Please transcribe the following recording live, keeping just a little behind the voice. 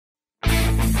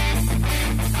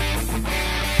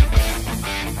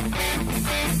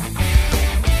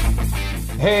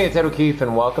Hey, it's Ed O'Keefe,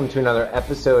 and welcome to another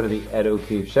episode of the Ed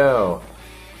O'Keefe Show.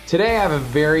 Today I have a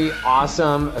very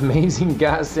awesome, amazing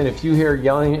guest, and if you hear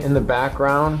yelling in the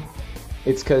background,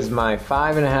 it's because my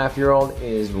 5.5-year-old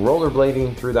is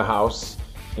rollerblading through the house,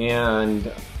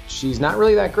 and she's not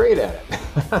really that great at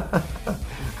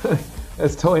it.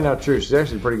 That's totally not true. She's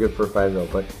actually pretty good for a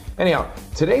 5-year-old. But anyhow,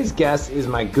 today's guest is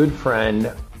my good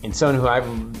friend and someone who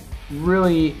I've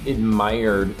really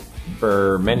admired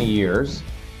for many years.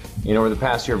 Over the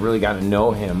past year, I've really gotten to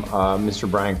know him, Mr.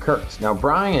 Brian Kurtz. Now,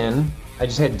 Brian, I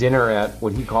just had dinner at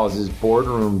what he calls his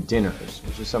Boardroom dinners,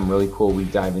 which is something really cool we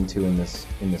dive into in this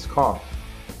call.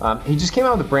 He just came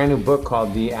out with a brand new book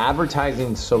called The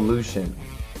Advertising Solution: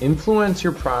 Influence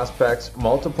Your Prospects,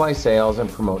 Multiply Sales, and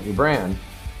Promote Your Brand,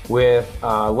 with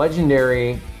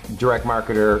legendary direct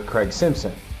marketer Craig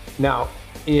Simpson. Now,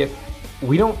 if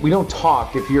we don't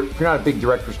talk, if you're not a big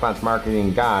direct response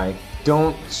marketing guy,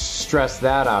 don't stress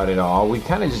that out at all. We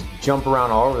kind of just jump around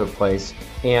all over the place,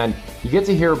 and you get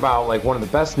to hear about like one of the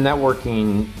best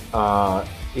networking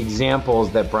examples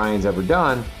that Brian's ever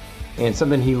done, and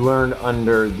something he learned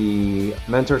under the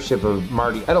mentorship of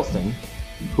Marty Edelston,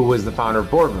 who was the founder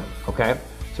of Boardroom. Okay,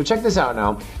 so check this out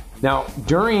now. Now,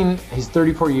 during his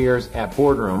 34 years at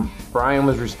Boardroom, Brian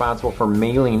was responsible for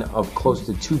mailing of close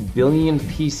to 2 billion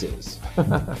pieces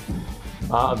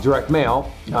of direct mail.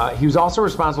 He was also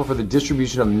responsible for the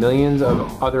distribution of millions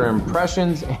of other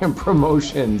impressions and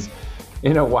promotions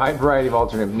in a wide variety of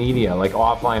alternate media, like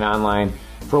offline, online.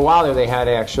 For a while there, they had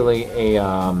actually a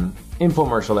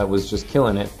infomercial that was just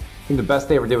killing it. I think the best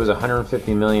they ever did was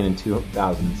 150 million in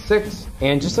 2006.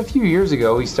 And just a few years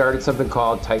ago, he started something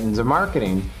called Titans of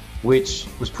Marketing, which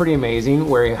was pretty amazing,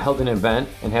 where he held an event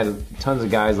and had tons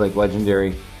of guys like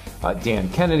legendary Dan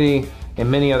Kennedy and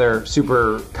many other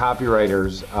super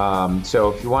copywriters.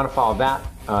 So if you want to follow that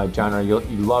genre, you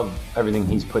love everything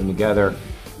he's putting together.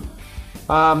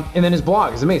 And then his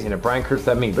blog is amazing at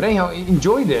briankurtz.me. But anyhow,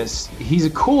 enjoy this. He's a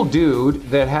cool dude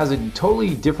that has a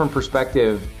totally different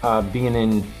perspective being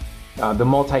in the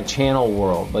multi-channel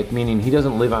world, like meaning he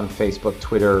doesn't live on Facebook,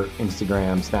 Twitter,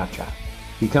 Instagram, Snapchat.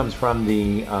 He comes from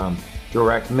the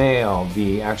direct mail,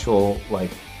 the actual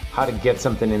like how to get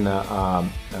something in the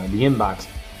inbox,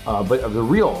 but of the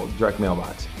real direct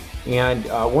mailbox. And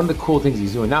one of the cool things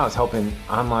he's doing now is helping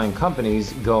online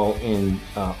companies go in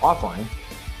offline.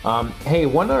 Hey,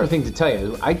 one other thing to tell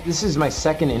you, this is my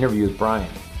second interview with Brian.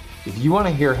 If you want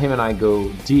to hear him and I go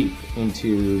deep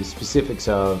into the specifics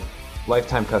of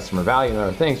lifetime customer value and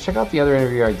other things, check out the other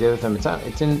interview I did with him.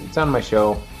 It's on my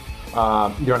show.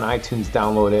 You're on iTunes,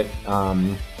 download it,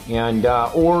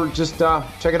 or just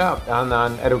check it out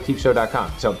on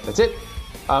edokeefeshow.com. So that's it.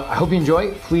 I hope you enjoy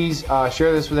it. Please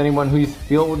share this with anyone who you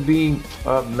feel would be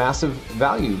of massive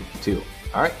value to.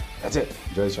 All right, that's it.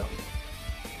 Enjoy the show.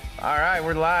 All right,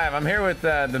 we're live. I'm here with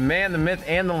the man, the myth,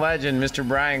 and the legend, Mr.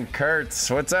 Brian Kurtz.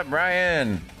 What's up,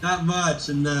 Brian? Not much,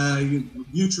 and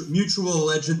mutual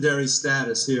legendary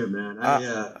status here, man.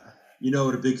 You know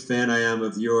what a big fan I am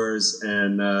of yours,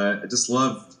 and I just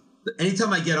love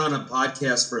anytime I get on a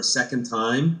podcast for a second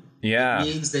time. Yeah, it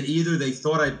means that either they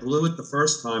thought I blew it the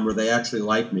first time, or they actually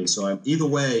like me. So either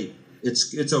way,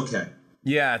 it's okay.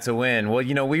 Yeah, it's a win. Well,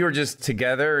 we were just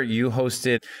together. You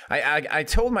hosted. I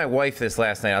told my wife this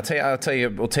last night. I'll tell you.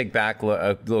 We'll take back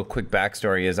a little quick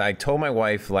backstory. Is I told my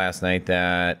wife last night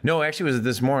that actually it was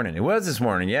this morning. It was this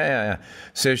morning. Yeah.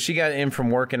 So she got in from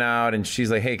working out, and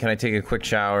she's like, "Hey, can I take a quick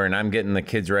shower?" And I'm getting the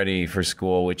kids ready for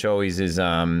school, which always is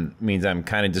means I'm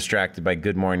kind of distracted by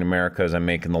Good Morning America as I'm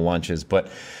making the lunches, but.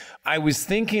 I was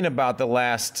thinking about the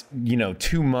last,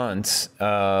 2 months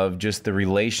of just the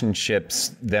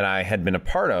relationships that I had been a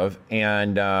part of,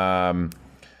 and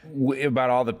about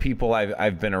all the people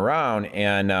I've been around.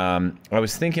 And I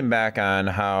was thinking back on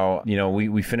how,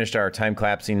 we finished our time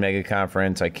collapsing mega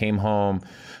conference. I came home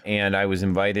and I was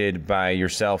invited by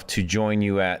yourself to join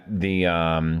you at the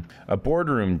a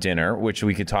boardroom dinner, which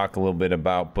we could talk a little bit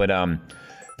about. But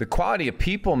the quality of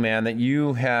people, man, that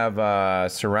you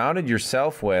have surrounded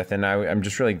yourself with, and I'm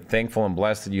just really thankful and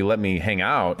blessed that you let me hang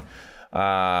out.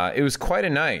 It was quite a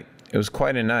night.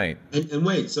 And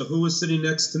wait, so who was sitting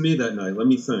next to me that night? Let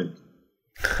me think.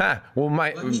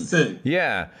 Let me think.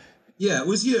 Yeah. Yeah, it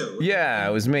was you. Yeah,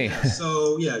 it was me. Yeah,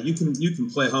 so yeah, you can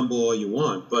play humble all you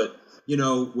want, but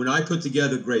when I put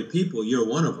together great people, you're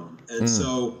one of them. And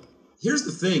so. Here's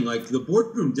the thing, like the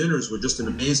boardroom dinners were just an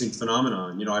amazing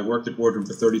phenomenon. I worked at Boardroom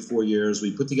for 34 years. We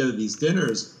put together these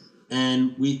dinners,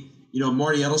 and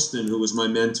Marty Edelston, who was my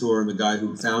mentor and the guy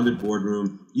who founded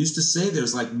Boardroom, used to say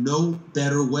there's like no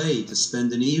better way to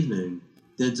spend an evening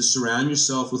than to surround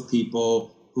yourself with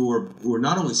people who are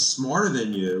not only smarter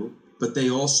than you, but they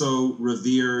also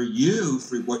revere you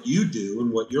for what you do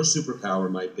and what your superpower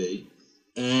might be.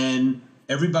 And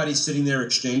everybody's sitting there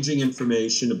exchanging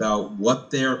information about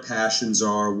what their passions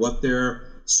are, what their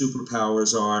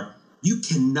superpowers are. You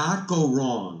cannot go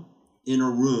wrong in a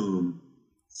room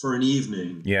for an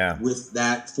evening with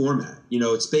that format. You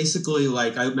know, it's basically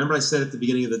like, I remember I said at the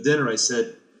beginning of the dinner, I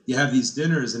said, you have these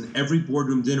dinners, and every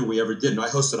boardroom dinner we ever did, and I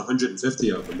hosted 150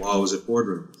 of them while I was at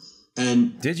Boardroom.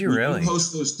 And did you really? You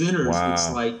host those dinners,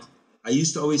 it's like, I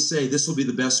used to always say, this will be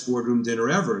the best boardroom dinner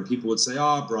ever. And people would say,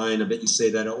 oh, Brian, I bet you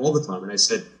say that all the time. And I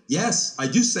said, yes, I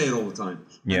do say it all the time.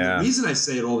 Yeah. And the reason I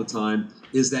say it all the time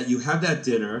is that you have that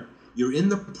dinner, you're in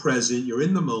the present, you're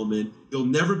in the moment. You'll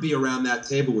never be around that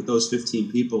table with those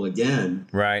 15 people again.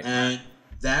 Right. And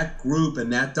that group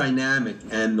and that dynamic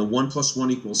and the 1 +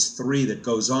 1 = 3 that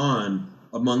goes on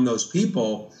among those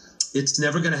people, it's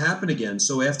never going to happen again.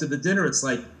 So after the dinner, it's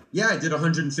like, yeah, I did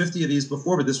 150 of these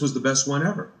before, but this was the best one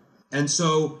ever. And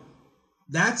so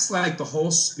that's like the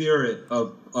whole spirit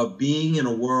of being in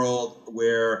a world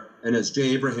where, and as Jay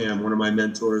Abraham, one of my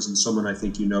mentors and someone I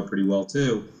think you know pretty well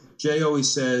too, Jay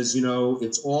always says, you know,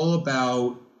 it's all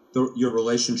about your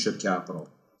relationship capital.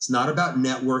 It's not about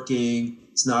networking.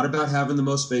 It's not about having the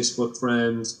most Facebook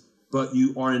friends, but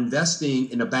you are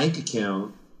investing in a bank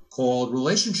account called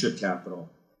relationship capital.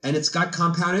 And it's got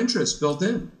compound interest built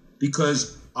in,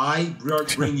 because I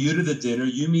bring you to the dinner,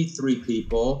 you meet 3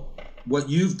 people, what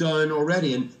you've done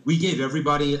already. And we gave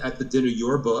everybody at the dinner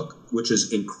your book, which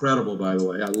is incredible, by the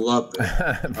way. I love it.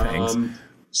 Thanks.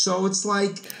 So it's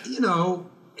like, you know,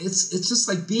 it's just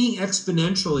like being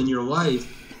exponential in your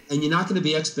life. And you're not going to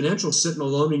be exponential sitting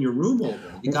alone in your room all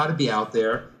day. You got to be out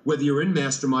there, whether you're in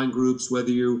mastermind groups, whether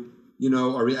you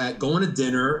know, are going to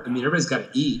dinner. I mean, everybody's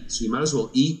got to eat, so you might as well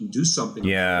eat and do something.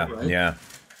 Yeah, right? yeah.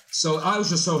 So I was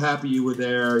just so happy you were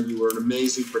there. You were an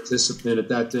amazing participant at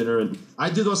that dinner. And I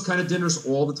do those kind of dinners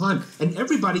all the time. And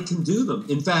everybody can do them.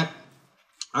 In fact,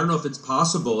 I don't know if it's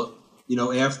possible, you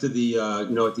know, after the, you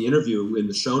know, at the interview in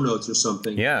the show notes or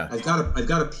something. Yeah. I've got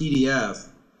a PDF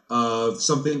of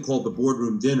something called the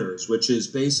Boardroom Dinners, which is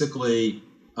basically,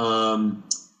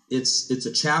 it's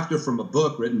a chapter from a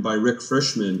book written by Rick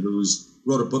Frischman, who's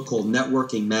wrote a book called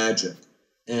Networking Magic.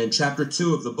 And chapter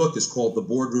 2 of the book is called the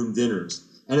Boardroom Dinners.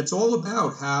 And it's all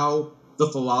about how the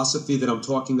philosophy that I'm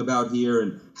talking about here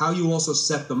and how you also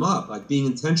set them up, like being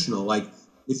intentional. Like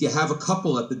if you have a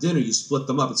couple at the dinner, you split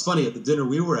them up. It's funny, at the dinner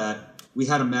we were at, we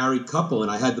had a married couple and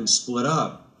I had them split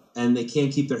up and they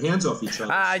can't keep their hands off each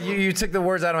other. So. You took the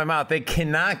words out of my mouth. They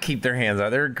cannot keep their hands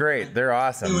out. They're great. They're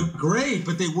awesome. They were great,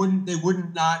 but they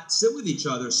wouldn't not sit with each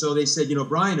other. So they said, you know,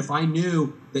 Brian, if I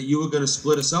knew that you were going to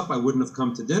split us up, I wouldn't have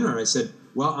come to dinner. I said,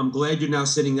 well, I'm glad you're now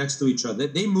sitting next to each other.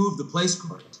 They moved the place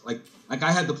cards. Like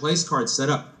I had the place cards set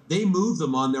up. They moved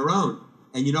them on their own.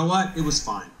 And you know what? It was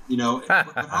fine. You know,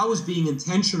 but I was being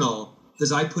intentional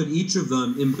because I put each of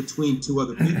them in between 2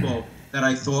 other people that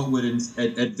I thought would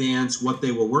advance what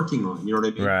they were working on. You know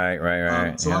what I mean?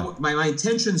 Right. So yeah. My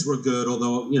intentions were good,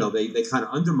 although, you know, they kind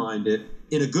of undermined it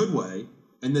in a good way.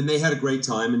 And then they had a great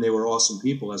time and they were awesome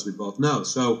people, as we both know.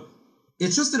 So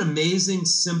it's just an amazing,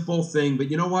 simple thing. But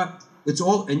you know what? It's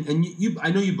all, and you I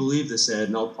know you believe this, Ed,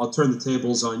 and I'll turn the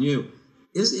tables on you.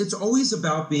 It's always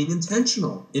about being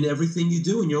intentional in everything you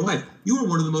do in your life. You are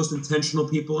one of the most intentional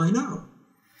people I know.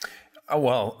 Oh,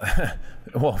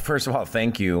 well, first of all,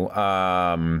 thank you.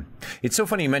 It's so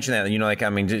funny you mentioned that. You know, like, I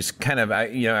mean, just kind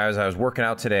of, you know, as I was working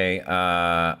out today,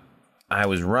 I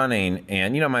was running,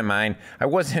 and, you know, my mind, I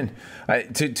wasn't,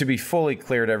 to be fully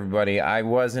clear to everybody, I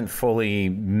wasn't fully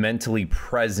mentally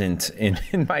present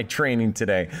in my training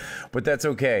today, but that's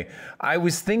okay. I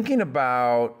was thinking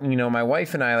about, you know, my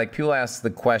wife and I, like, people ask the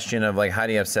question of, like, how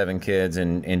do you have 7 kids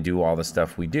and do all the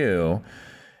stuff we do?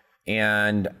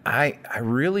 And I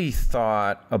really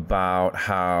thought about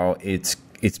how it's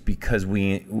because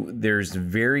there's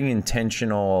very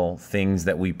intentional things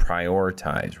that we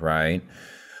prioritize, right?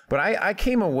 But I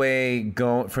came away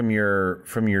going from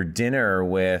your dinner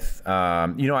with,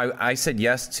 you know, I said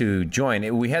yes to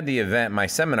join. We had the event, my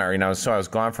seminar, you know, so I was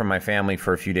gone from my family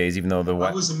for a few days, even though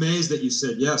I was amazed that you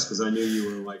said yes, because I knew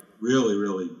you were like really,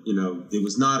 really, you know, it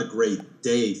was not a great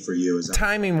day for you.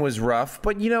 Timing was rough,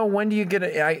 but you know, when do you get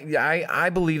it? I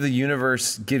believe the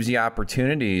universe gives you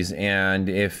opportunities, and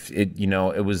if it, you know,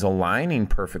 it was aligning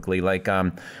perfectly. Like,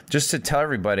 just to tell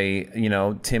everybody, you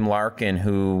know, Tim Larkin,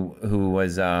 who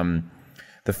was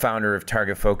the founder of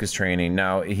Target Focus Training.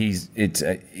 Now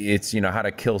it's you know, how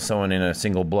to kill someone in a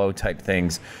single blow type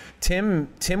things. Tim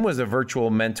was a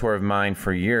virtual mentor of mine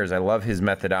for years. I love his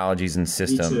methodologies and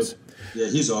systems. Yeah,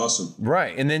 he's awesome.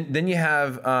 Right. And then you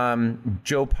have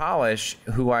Joe Polish,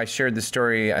 who I shared the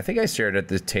story. I think I shared at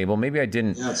the table. Maybe I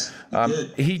didn't. Yes,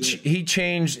 he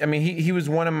changed. I mean, he was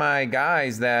one of my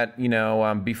guys that,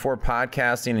 before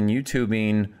podcasting and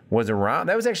YouTubing was around.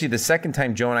 That was actually the second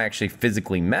time Joe and I actually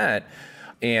physically met.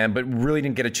 But really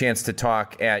didn't get a chance to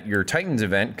talk at your Titans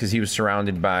event because he was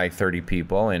surrounded by 30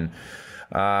 people. And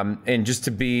just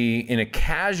to be in a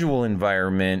casual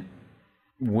environment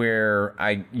where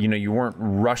you weren't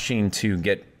rushing to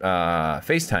get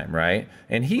FaceTime, right?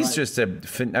 And he's just he's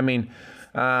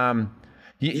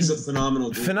a phenomenal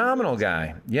dude. Phenomenal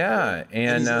guy. Yeah.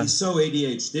 And he's so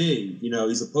ADHD,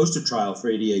 he's a poster child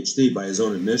for ADHD by his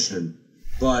own admission.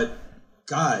 But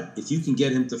God, if you can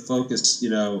get him to focus,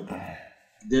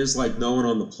 there's like no one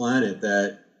on the planet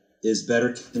that is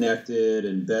better connected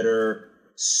and better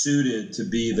suited to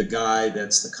be the guy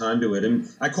that's the conduit. And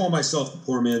I call myself the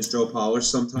poor man's Joe Polish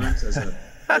sometimes as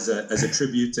a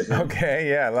tribute to him. Okay,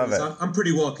 yeah, I love it. I'm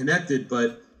pretty well connected,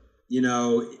 but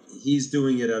he's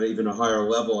doing it at even a higher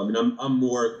level. I mean,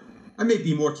 I may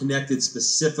be more connected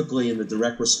specifically in the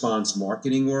direct response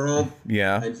marketing world.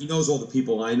 Yeah. And he knows all the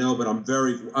people I know, but I'm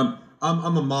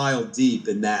a mile deep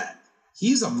in that.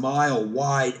 He's a mile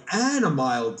wide and a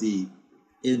mile deep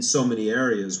in so many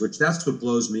areas, that's what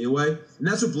blows me away. And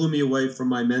that's what blew me away from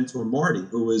my mentor, Marty,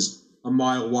 who was a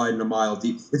mile wide and a mile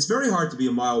deep. It's very hard to be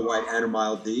a mile wide and a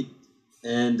mile deep.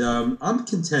 And I'm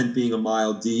content being a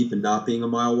mile deep and not being a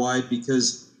mile wide,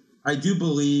 because I do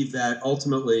believe that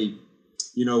ultimately,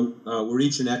 we're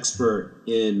each an expert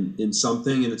in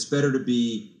something, and it's better to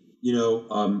be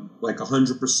like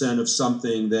 100% of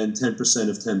something than 10%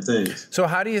 of 10 things. So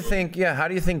how do you think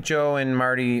Joe and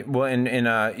Marty, well,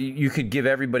 and you could give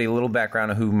everybody a little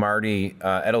background of who Marty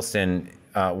Edelston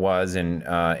was, and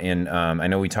I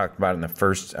know we talked about it in the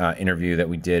first interview that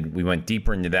we did. We went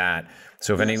deeper into that.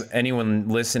 So if anyone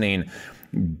listening,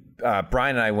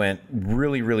 Brian and I went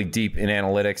really, really deep in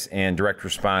analytics and direct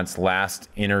response last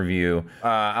interview.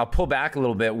 I'll pull back a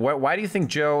little bit. Why do you think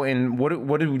Joe and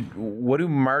what do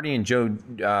Marty and Joe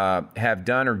have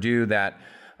done or do that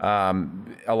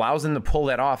allows them to pull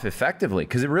that off effectively?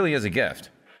 Because it really is a gift.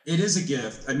 It is a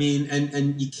gift. I mean,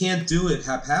 and you can't do it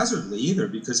haphazardly either,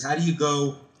 because how do you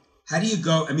go?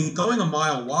 I mean, going a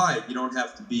mile wide, you don't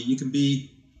have to be. You can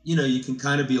be. You can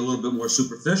kind of be a little bit more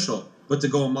superficial. But to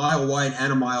go a mile wide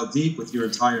and a mile deep with your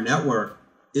entire network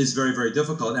is very, very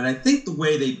difficult. And I think the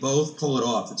way they both pull it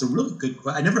off, it's a really good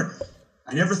question.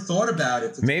 I never thought about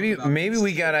it. Maybe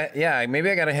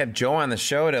I gotta have Joe on the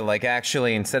show to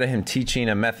actually, instead of him teaching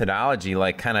a methodology,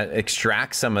 kind of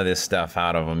extract some of this stuff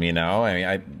out of him. I mean,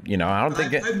 I don't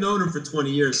think I've known him for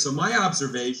 20 years. So my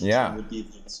observation would be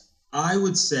this. I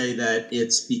would say that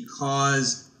it's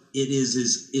because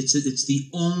it's the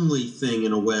only thing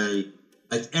in a way.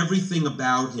 Like everything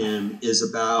about him is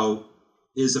about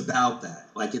that.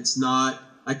 Like it's not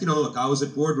look, I was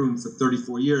at Boardroom for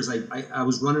 34 years. I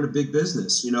was running a big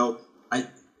business.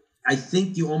 I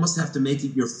think you almost have to make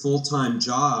it your full-time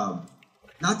job,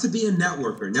 not to be a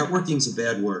networker. Networking's a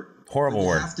bad word. Horrible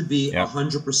word. You have to be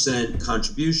 100%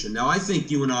 contribution. Now, I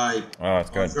think you and I are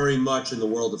very much in the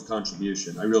world of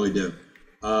contribution. I really do.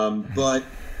 But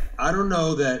I don't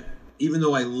know that. Even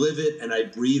though I live it and I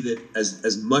breathe it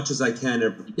as much as I can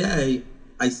every day,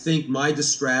 I think my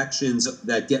distractions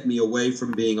that get me away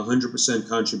from being 100%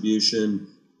 contribution,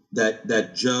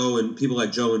 that Joe and people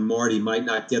like Joe and Marty might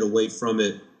not get away from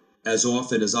it as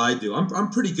often as I do. I'm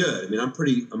pretty good. I mean, I'm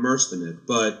pretty immersed in it.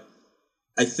 But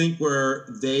I think where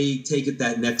they take it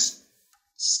that next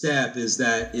step is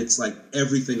that it's like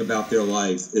everything about their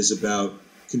life is about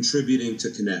contributing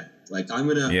to connect. Like I'm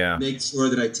going to make sure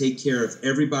that I take care of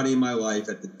everybody in my life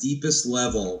at the deepest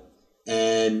level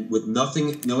and with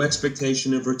no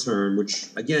expectation of return, which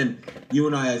again, you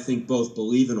and I think both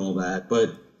believe in all that,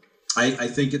 but I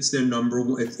think it's their number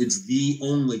one. It's the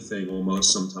only thing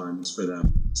almost sometimes for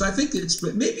them. So I think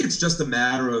maybe it's just a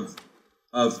matter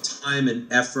of time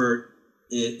and effort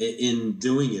in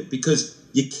doing it, because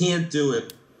you can't do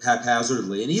it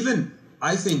haphazardly. And even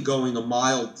I think going a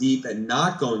mile deep and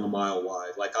not going a mile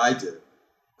wide, like I do,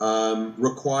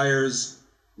 requires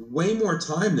way more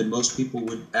time than most people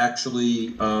would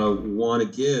actually want to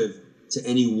give to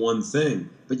any one thing.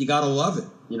 But you got to love it.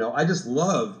 I just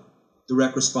love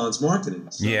direct response marketing.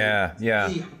 So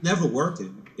never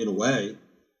working in a way.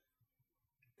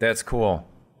 That's cool.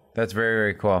 That's very,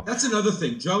 very cool. That's another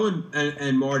thing. Joe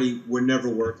and Marty were never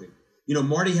working.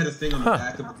 Marty had a thing on the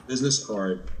back of a business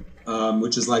card,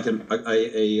 which is like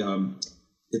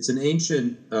it's an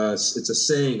ancient, it's a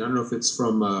saying. I don't know if it's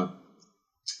from, I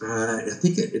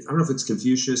don't know if it's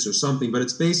Confucius or something, but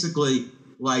it's basically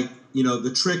like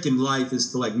the trick in life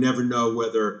is to like never know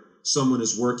whether someone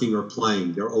is working or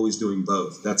playing. They're always doing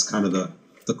both. That's kind of the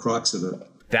crux of it.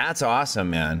 That's awesome,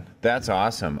 man. That's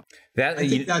awesome. I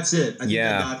think that's it. I think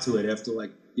I got to it after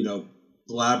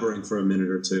blabbering for a minute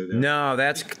or two there. No,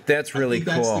 that's really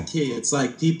cool. That's the key. It's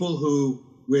like people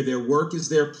where their work is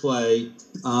their play.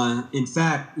 In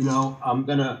fact, I'm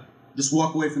going to just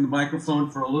walk away from the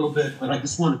microphone for a little bit, but I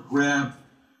just want to grab,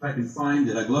 if I can find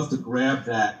it, I'd love to grab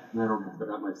that. I don't know if I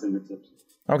got my fingertips.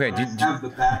 Okay. I have the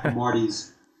back of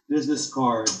Marty's business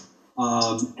card,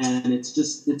 and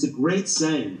it's a great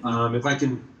saying. If I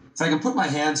can put my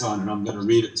hands on it, I'm going to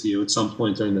read it to you at some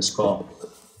point during this call.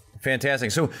 Fantastic.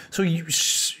 So you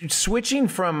switching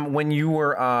from when you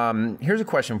were here's a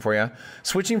question for you.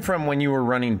 Switching from when you were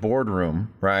running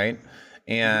Boardroom, right?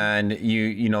 And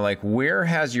where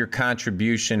has your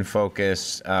contribution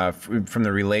focus from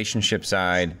the relationship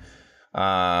side?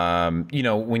 When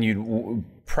you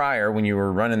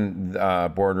were running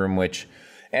Boardroom, which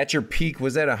at your peak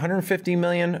was that 150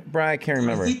 million, Brian? I can't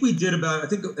remember. I think we did about. I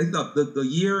think the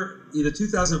year either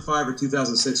 2005 or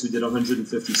 2006 we did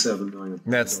 157 million.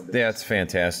 That's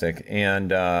fantastic.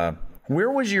 And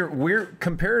where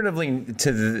comparatively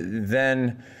to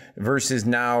then versus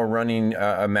now running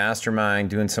a mastermind,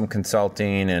 doing some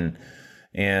consulting and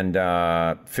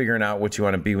figuring out what you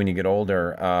want to be when you get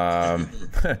older. How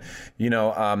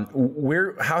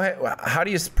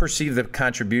do you perceive the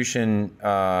contribution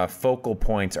focal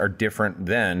points are different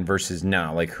then versus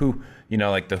now? Like who,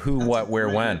 the who, what, where,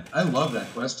 when? I love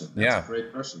that question. That's a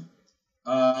great question.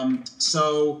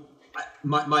 So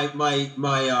my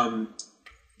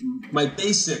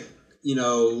basic,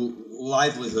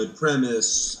 livelihood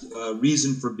premise,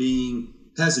 reason for being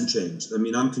hasn't changed. I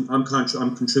mean, I'm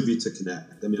contribute to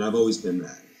connect. I mean, I've always been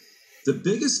that. The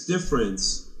biggest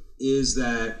difference is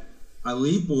that I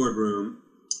leave Boardroom.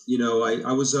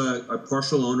 I was a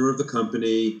partial owner of the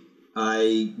company.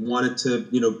 I wanted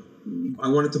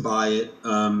to buy it.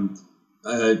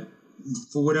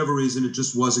 For whatever reason, it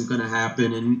just wasn't going to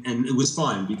happen, and it was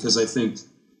fine because I think,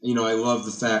 I love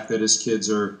the fact that his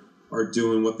kids are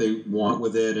doing what they want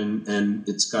with it, and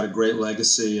it's got a great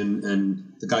legacy. And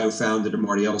the guy who founded it,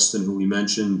 Marty Edelston, who we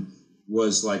mentioned,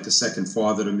 was like a second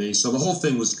father to me. So the whole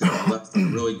thing was good. I left a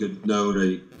really good note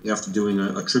after doing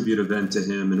a tribute event to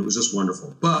him, and it was just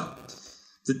wonderful. But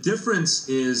the difference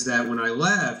is that when I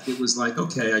left, it was like,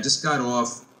 okay, I just got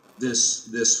off this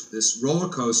roller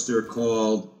coaster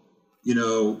called,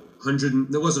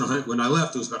 100. There wasn't 100 when I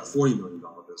left. It was about a $40 million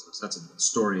business. That's a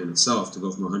story in itself to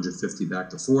go from 150 back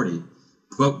to 40.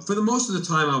 But for the most of the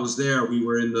time I was there, we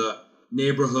were in the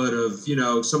neighborhood of,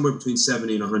 somewhere between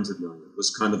 70 and 100 million was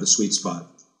kind of the sweet spot.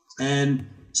 And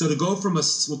so to go from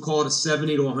we'll call it a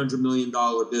 70 to $100 million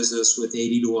business with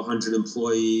 80 to 100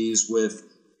 employees with,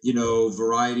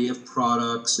 variety of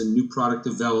products and new product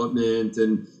development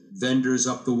and vendors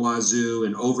up the wazoo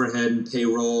and overhead and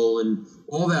payroll and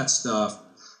all that stuff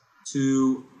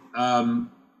to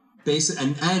basic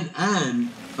and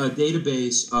a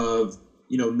database of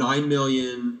 9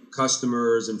 million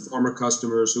customers and former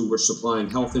customers who we're supplying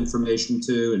health information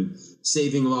to and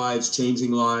saving lives,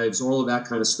 changing lives, all of that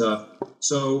kind of stuff.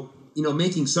 So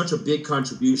making such a big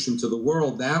contribution to the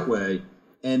world that way,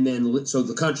 and then so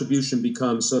the contribution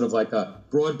becomes sort of like a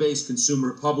broad-based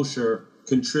consumer publisher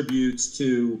contributes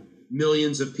to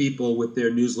millions of people with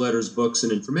their newsletters, books,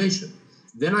 and information.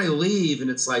 Then I leave, and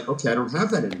it's like, okay, I don't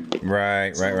have that anymore.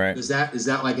 Right. Is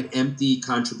that like an empty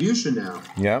contribution now?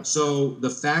 Yeah. So the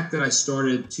fact that I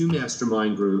started 2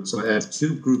 mastermind groups, I have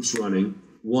 2 groups running,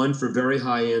 one for very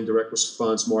high-end direct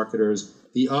response marketers,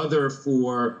 the other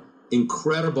for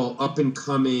incredible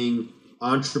up-and-coming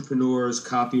entrepreneurs,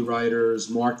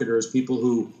 copywriters, marketers, people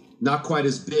who not quite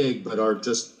as big, but are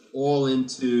just all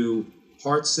into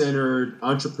heart-centered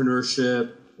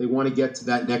entrepreneurship. They want to get to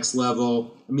that next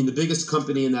level. I mean, the biggest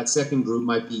company in that second group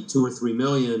might be 2 or 3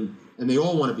 million, and they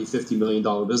all want to be $50 million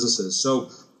businesses. So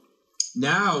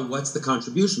now what's the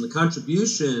contribution? The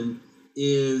contribution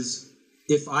is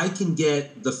if I can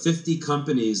get the 50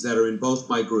 companies that are in both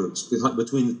my groups,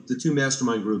 between the 2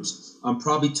 mastermind groups, I'm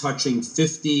probably touching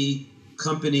 50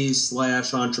 companies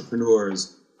 /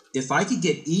 entrepreneurs. If I could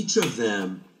get each of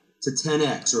them to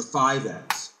 10x or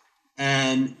 5x,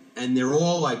 and they're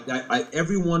all like,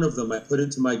 every one of them I put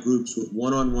into my groups with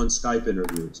one-on-one Skype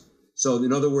interviews. So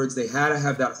in other words, they had to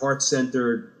have that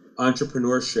heart-centered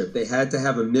entrepreneurship. They had to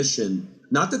have a mission.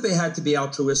 Not that they had to be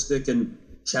altruistic and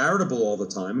charitable all the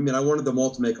time. I mean, I wanted them all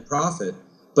to make a profit,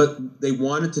 but they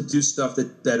wanted to do stuff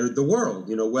that bettered the world,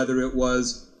 whether it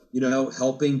was,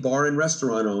 helping bar and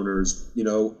restaurant owners,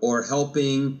 or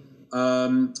helping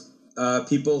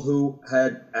people who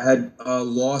had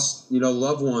lost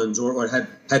loved ones or had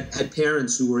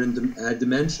parents who had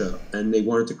dementia, and they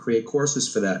wanted to create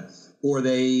courses for that. Or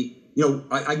they,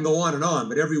 I can go on and on,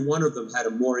 but every one of them had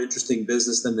a more interesting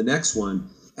business than the next one.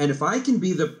 And if I can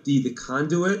be the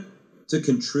conduit to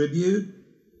contribute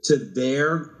to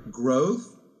their growth,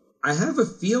 I have a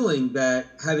feeling that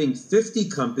having 50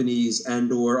 companies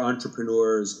and or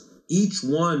entrepreneurs, each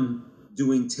one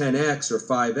doing 10x or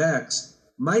 5x,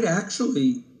 might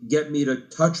actually get me to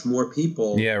touch more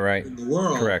people in the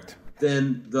world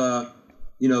than the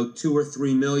 2 or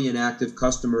 3 million active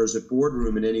customers at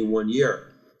Boardroom in any one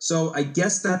year. So I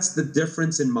guess that's the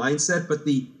difference in mindset, but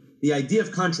the idea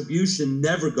of contribution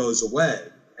never goes away,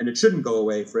 and it shouldn't go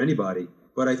away for anybody.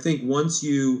 But I think once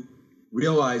you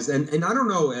realize, and I don't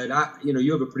know, Ed,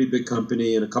 you have a pretty big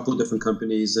company and a couple of different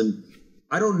companies, and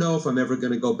I don't know if I'm ever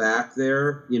going to go back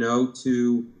there,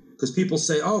 because people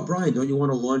say, oh, Brian, don't you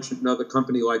want to launch another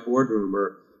company like Boardroom?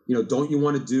 Or, don't you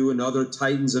want to do another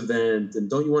Titans event? And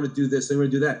don't you want to do this? Don't you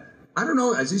want to do that? I don't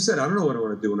know. As you said, I don't know what I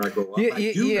want to do when I grow up.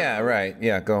 Right.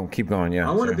 Yeah, keep going. Yeah.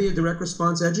 I want to be a direct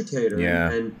response educator.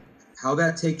 Yeah. And how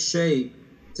that takes shape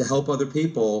to help other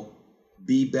people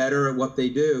be better at what they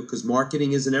do, because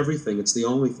marketing isn't everything. It's the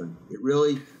only thing.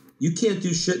 You can't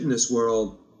do shit in this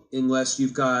world unless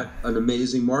you've got an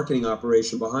amazing marketing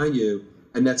operation behind you.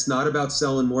 And that's not about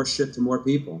selling more shit to more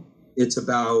people. It's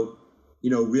about,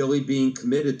 really being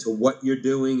committed to what you're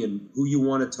doing and who you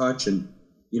want to touch and,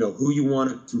 who you want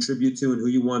to contribute to and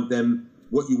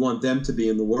what you want them to be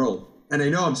in the world. And I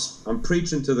know I'm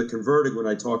preaching to the converted when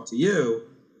I talk to you.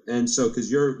 And so, because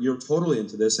you're totally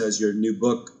into this, as your new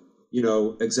book,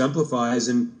 exemplifies.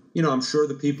 And, I'm sure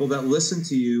the people that listen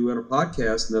to you on a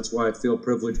podcast, and that's why I feel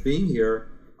privileged being here,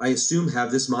 I assume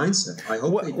have this mindset. I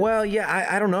hope they do. Well, yeah,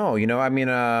 I don't know.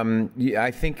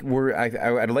 I think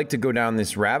I'd like to go down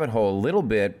this rabbit hole a little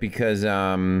bit because,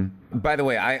 by the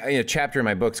way, a chapter in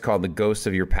my book's called The Ghost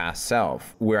of Your Past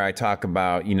Self, where I talk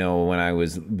about,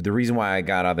 the reason why I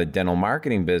got out of the dental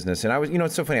marketing business. And I was,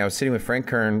 it's so funny. I was sitting with Frank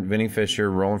Kern, Vinny Fisher,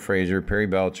 Roland Fraser, Perry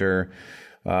Belcher,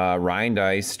 Ryan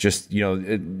Dice, just,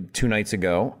 2 nights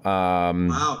ago.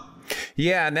 Wow.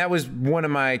 Yeah, and that was one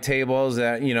of my tables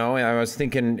that, and I was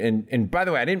thinking, and by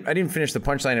the way, I didn't finish the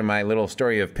punchline in my little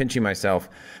story of pinching myself.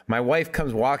 My wife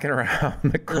comes walking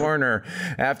around the corner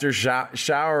after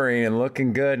showering and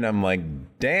looking good, and I'm like,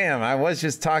 damn, I was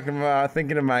just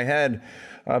thinking in my head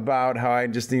about how I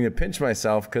just need to pinch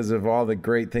myself because of all the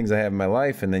great things I have in my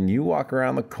life, and then you walk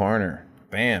around the corner.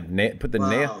 Bam! Put the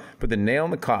nail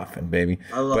in the coffin, baby.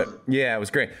 I love it. Yeah, it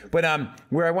was great. But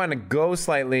where I want to go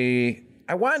slightly,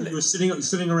 you were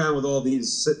sitting around with all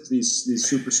these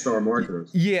superstar marketers.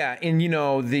 Yeah, and we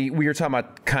were talking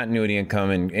about continuity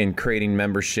income and creating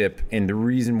membership, and the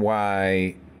reason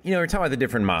why. We're talking about the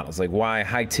different models, like why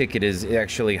high ticket is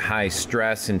actually high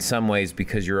stress in some ways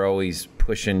because you're always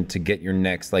pushing to get your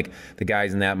next, like the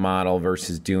guys in that model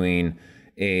versus doing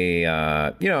a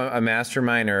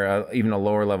mastermind or even a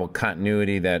lower level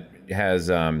continuity that has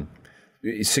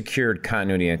secured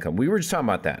continuity income. We were just talking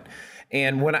about that.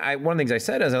 And one of the things I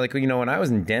said is, when I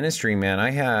was in dentistry, man,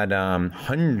 I had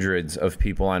hundreds of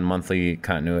people on monthly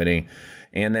continuity.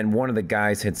 And then one of the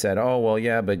guys had said, oh, well,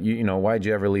 yeah, but why'd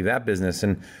you ever leave that business?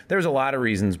 And there's a lot of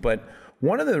reasons. But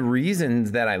one of the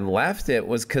reasons that I left it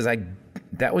was because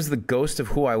that was the ghost of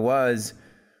who I was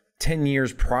 10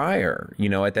 years prior,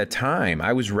 at that time.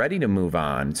 I was ready to move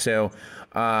on. So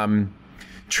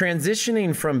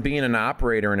transitioning from being an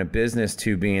operator in a business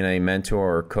to being a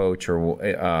mentor or coach,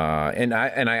 and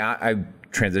I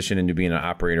transitioned into being an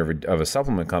operator of a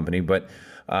supplement company, but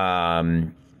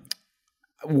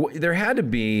there had to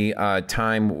be a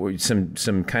time,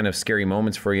 some kind of scary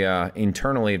moments for you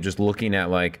internally of just looking at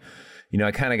I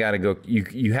kind of got to go.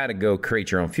 You had to go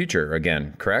create your own future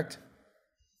again, correct?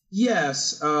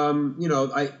 Yes.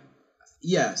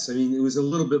 Yes. I mean, it was a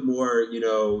little bit more,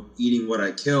 eating what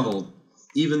I killed.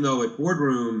 Even though at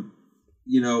Boardroom,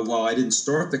 while I didn't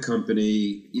start the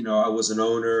company, I was an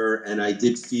owner and I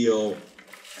did feel,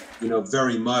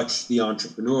 very much the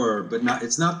entrepreneur, but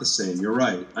it's not the same. You're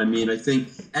right. I mean, I think,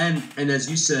 and as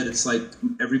you said, it's like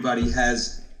everybody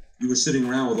you were sitting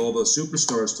around with all those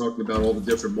superstars talking about all the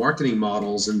different marketing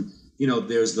models, and,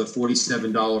 there's the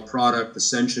 $47 product,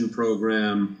 Ascension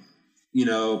program,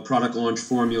 product launch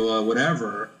formula,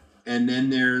 whatever. And then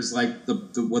there's like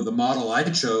the model I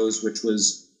chose, which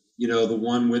was, the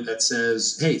one that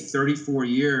says, hey, 34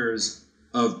 years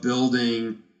of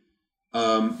building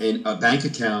a bank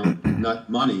account, not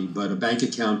money, but a bank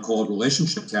account called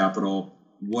Relationship Capital.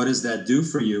 What does that do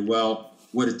for you? Well,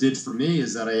 what it did for me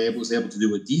is that I was able to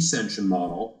do a descension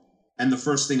model, And the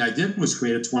first thing I did was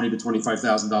create a $20,000 to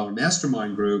 $25,000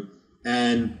 mastermind group.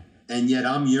 And yet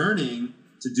I'm yearning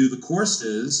to do the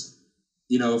courses,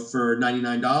 for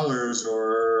 $99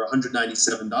 or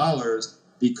 $197,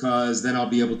 because then I'll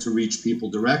be able to reach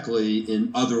people directly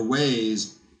in other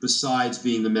ways besides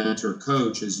being the mentor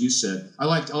coach, as you said. I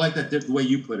like that the way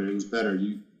you put it. It was better.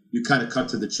 You kind of cut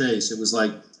to the chase. It was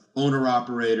like owner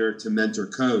operator to mentor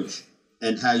coach,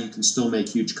 and how you can still make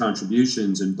huge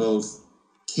contributions in both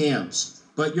camps.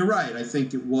 But you're right. I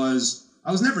think I was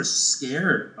never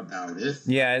scared about it.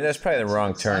 Yeah, that's probably the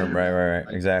wrong term. Right.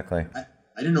 Exactly. I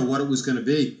didn't know what it was going to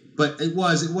be, but it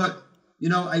was,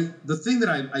 the thing that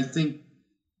I think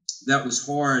that was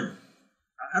hard,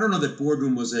 I don't know that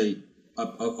Boardroom was a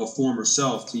former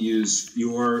self, to use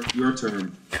your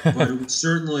term, but it was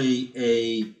certainly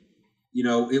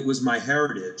it was my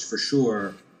heritage for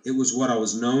sure. It was what I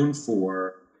was known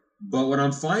for. But what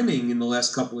I'm finding in the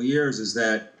last couple of years is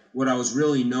that what I was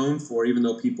really known for, even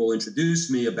though people introduced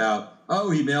me about,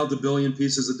 he mailed 1 billion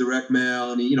pieces of direct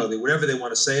mail, and whatever they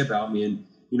want to say about me, and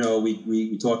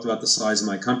we talked about the size of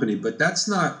my company, but that's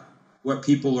not what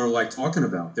people are like talking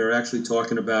about. They're actually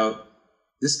talking about,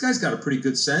 this guy's got a pretty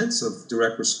good sense of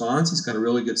direct response. He's got a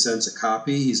really good sense of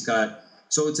copy.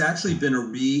 So it's actually been a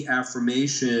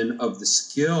reaffirmation of the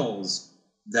skills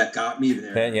that got me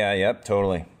there. Yeah, yep,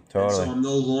 totally. And so I'm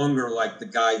no longer like the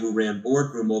guy who ran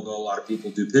Boardroom, although a lot of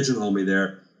people do pigeonhole me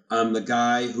there. I'm the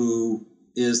guy who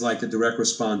is like a direct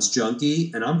response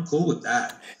junkie, and I'm cool with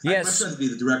that. Yes. I'd much rather be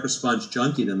the direct response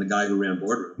junkie than the guy who ran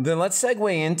Boardroom. Then let's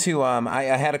segue into, I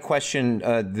had a question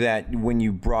that when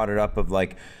you brought it up of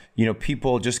like,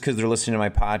 people, just because they're listening to my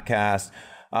podcast,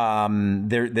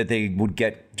 that they would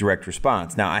get direct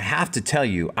response. Now, I have to tell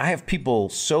you, I have people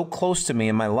so close to me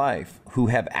in my life who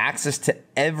have access to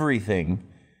everything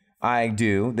I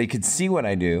do. They could see what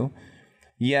I do,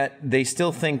 yet they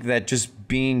still think that just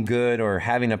being good or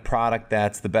having a product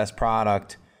that's the best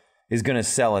product is going to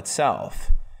sell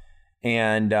itself.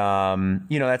 And,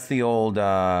 that's the old,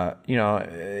 I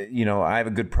have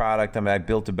a good product. I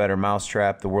built a better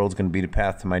mousetrap. The world's going to beat a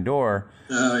path to my door.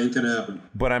 Ain't going to happen.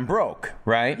 But I'm broke,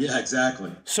 right? Yeah,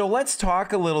 exactly. So let's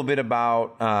talk a little bit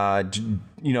about,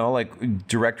 like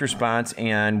direct response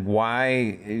and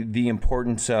why the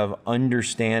importance of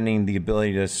understanding the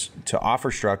ability to offer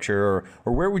structure,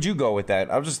 or where would you go with that?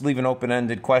 I'll just leave an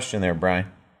open-ended question there, Brian.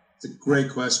 It's a great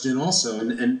question also.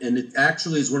 And it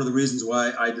actually is one of the reasons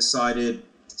why I decided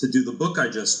to do the book I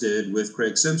just did with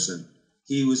Craig Simpson.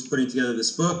 He was putting together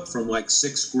this book from like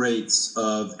 6 greats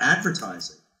of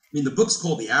advertising. I mean, the book's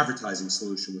called The Advertising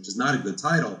Solution, which is not a good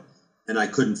title. And I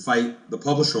couldn't fight the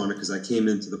publisher on it because I came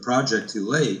into the project too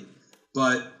late.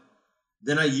 But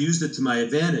then I used it to my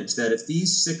advantage, that if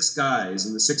these 6 guys,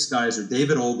 and the 6 guys are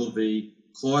David Ogilvy,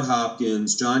 Claude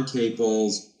Hopkins, John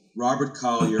Caples, Robert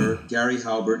Collier, Gary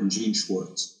Halbert, and Gene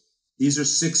Schwartz. These are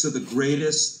 6 of the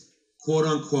greatest,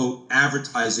 quote-unquote,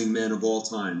 advertising men of all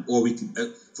time. Or we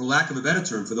could, for lack of a better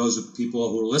term, for those of people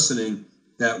who are listening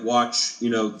that watch,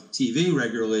 TV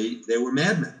regularly, they were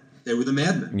madmen. They were the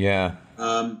madmen. Yeah.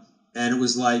 And it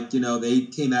was like, they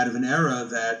came out of an era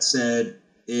that said,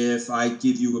 if I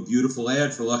give you a beautiful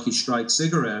ad for Lucky Strike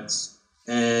cigarettes,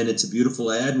 and it's a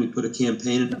beautiful ad, and we put a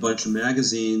campaign in a bunch of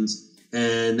magazines,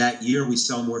 and that year we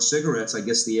sell more cigarettes, I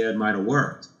guess the ad might have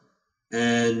worked.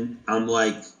 And I'm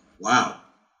like, wow,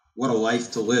 what a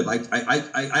life to live. I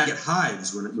get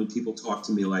hives when people talk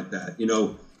to me like that.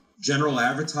 General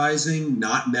advertising,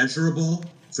 not measurable,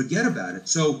 forget about it.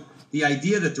 So the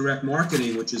idea that direct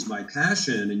marketing, which is my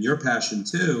passion and your passion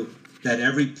too, that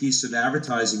every piece of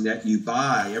advertising that you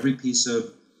buy, every piece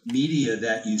of media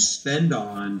that you spend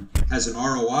on has an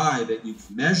ROI that you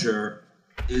can measure,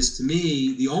 is to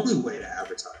me the only way to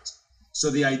advertise.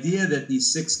 So the idea that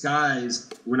these 6 guys,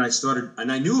 when I started,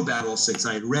 and I knew about all 6,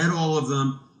 I had read all of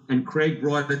them, and Craig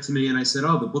brought it to me, and I said,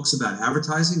 the book's about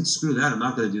advertising? Screw that, I'm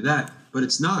not going to do that. But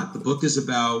it's not. The book is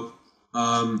about,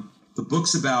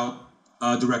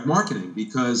 direct marketing,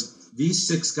 because these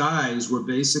 6 guys were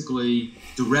basically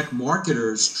direct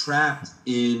marketers trapped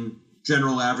in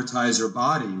general advertiser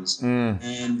bodies,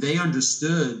 and they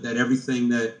understood that everything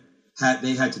that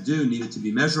they had to do needed to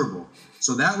be measurable.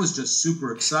 So that was just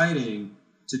super exciting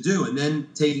to do. And then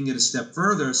taking it a step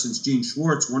further, since Gene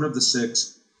Schwartz, one of the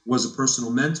 6, was a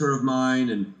personal mentor of mine,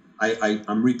 and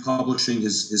I'm republishing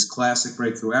his classic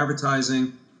Breakthrough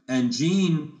Advertising. And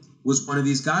Gene was one of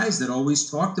these guys that always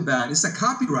talked about, he's a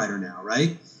copywriter now,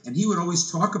 right? And he would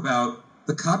always talk about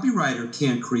the copywriter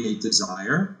can't create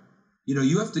desire.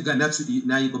 You have to, and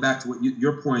now you go back to what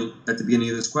your point at the beginning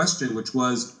of this question, which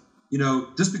was,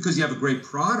 just because you have a great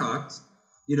product,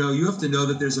 you have to know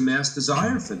that there's a mass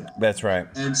desire for that. That's right.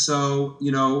 And so,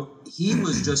 he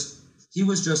was just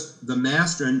the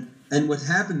master. And what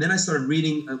happened, then I started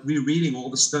rereading all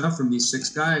the stuff from these 6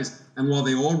 guys. And while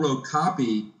they all wrote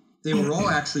copy, they were all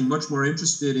actually much more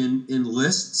interested in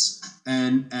lists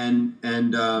and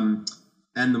the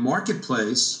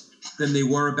marketplace than they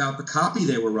were about the copy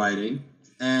they were writing.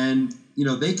 And,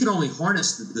 they could only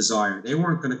harness the desire. They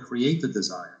weren't going to create the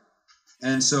desire.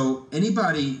 And so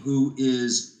anybody who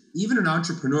is even an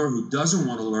entrepreneur who doesn't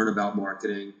want to learn about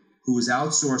marketing, who is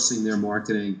outsourcing their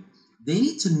marketing, they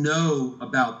need to know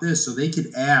about this so they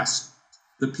could ask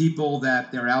the people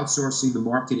that they're outsourcing the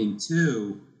marketing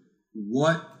to,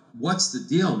 what's the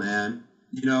deal, man?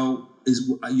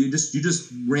 You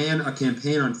just ran a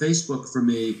campaign on Facebook for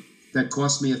me that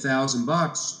cost me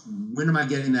 $1,000. When am I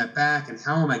getting that back, and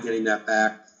how am I getting that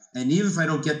back? And even if I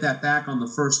don't get that back on the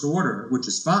first order, which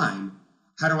is fine,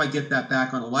 how do I get that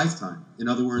back on a lifetime? In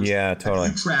other words, yeah, totally.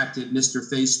 Have you tracked it, Mr.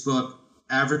 Facebook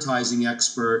advertising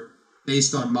expert,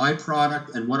 based on my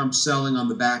product and what I'm selling on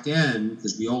the back end?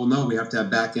 Because we all know we have to have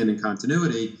back end and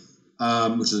continuity,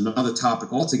 which is another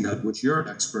topic altogether, which you're an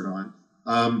expert on.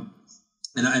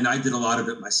 And I did a lot of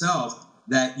it myself,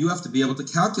 that you have to be able to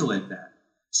calculate that.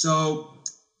 So,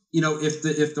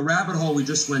 if the rabbit hole we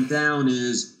just went down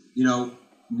is,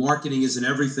 marketing isn't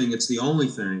everything, it's the only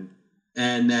thing,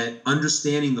 and that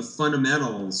understanding the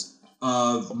fundamentals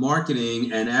of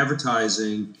marketing and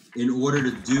advertising in order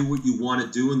to do what you want to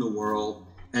do in the world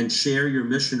and share your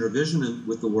mission or vision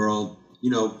with the world,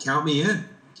 count me in.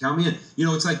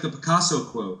 It's like the Picasso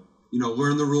quote,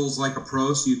 learn the rules like a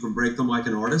pro so you can break them like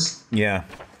an artist. Yeah.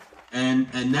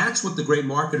 And that's what the great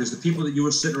marketers, the people that you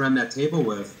were sitting around that table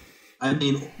with,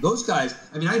 those guys,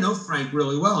 I know Frank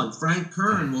really well, and Frank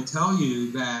Kern will tell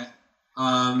you that,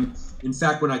 in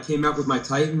fact, when I came out with my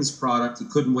Titans product, he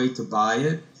couldn't wait to buy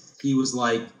it. He was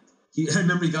like, I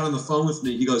remember he got on the phone with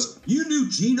me. He goes, "You knew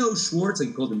Gino Schwartz?" I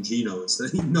called him Gino.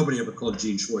 Nobody ever called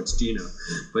Gene Schwartz Gino,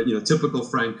 but typical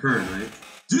Frank Kern, right?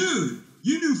 Dude,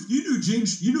 you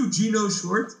knew Gino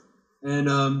Schwartz,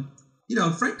 and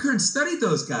Frank Kern studied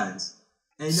those guys.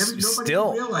 And nobody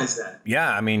realized that.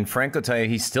 Yeah, Frank will tell you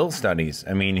he still studies.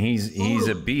 He's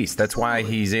a beast. That's why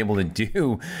he's able to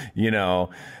do,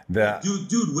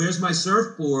 Dude, where's my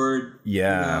surfboard?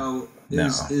 Yeah.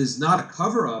 Is not a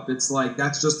cover up. It's like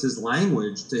that's just his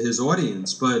language to his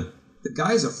audience. But the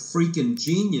guy's a freaking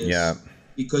genius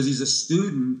because he's a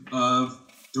student of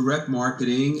direct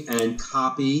marketing and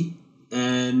copy,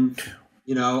 and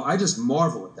I just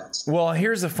marvel at that stuff. Well,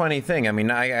 here's the funny thing.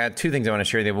 I had 2 things I want to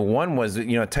share with you. But one was,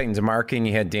 Titans of Marketing.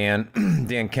 You had Dan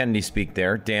Kennedy speak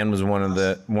there. Dan was one of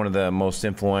the most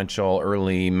influential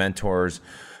early mentors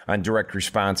on direct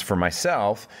response for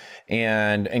myself,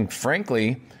 and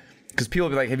frankly, because people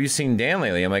will be like, "Have you seen Dan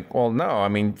lately?" I'm like, "Well,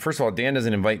 no. First of all, Dan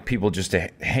doesn't invite people just to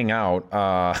hang out."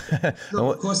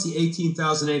 No, it costs you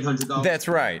 $18,800. That's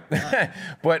right,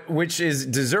 but which is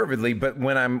deservedly. But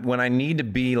when I need to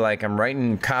be like I'm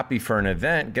writing copy for an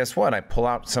event, guess what? I pull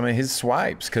out some of his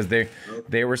swipes because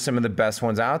they were some of the best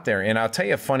ones out there. And I'll tell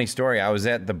you a funny story. I was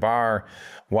at the bar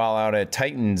while out at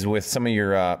Titans with some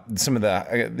of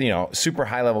the super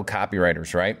high level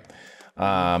copywriters, right?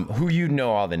 Who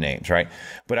all the names, right?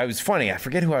 But I was funny. I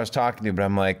forget who I was talking to, but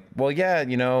I'm like, well, yeah,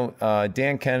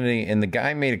 Dan Kennedy, and the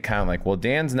guy made a comment like, well,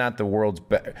 Dan's not the world's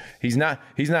best. He's not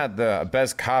the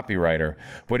best copywriter,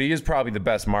 but he is probably the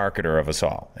best marketer of us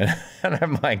all. And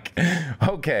I'm like,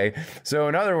 okay. So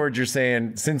in other words, you're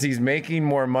saying since he's making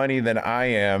more money than I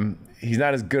am, he's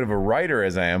not as good of a writer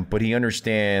as I am, but he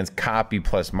understands copy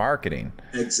plus marketing.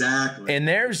 Exactly. And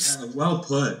there's well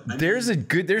put. There's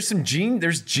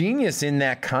genius in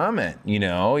that comment,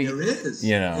 There is.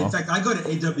 In fact, I go to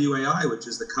AWAI, which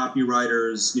is the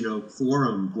copywriters,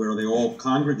 forum where they all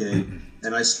congregate,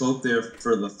 and I spoke there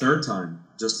for the 3rd time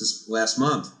just this last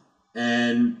month.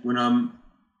 And when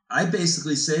I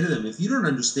basically say to them, if you don't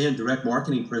understand direct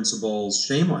marketing principles,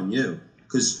 shame on you.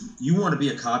 Because you want to be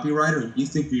a copywriter and you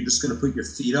think you're just going to put your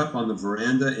feet up on the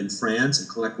veranda in France and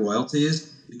collect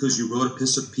royalties because you wrote a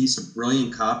piece of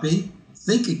brilliant copy.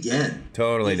 Think again.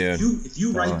 Totally, dude. If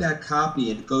you write that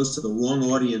copy and it goes to the wrong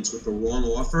audience with the wrong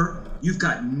offer, you've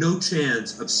got no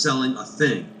chance of selling a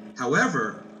thing.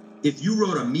 However, if you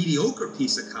wrote a mediocre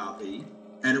piece of copy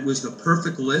and it was the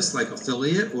perfect list, like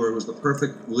affiliate, or it was the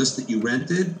perfect list that you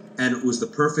rented, and it was the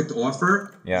perfect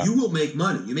offer, you will make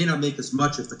money. You may not make as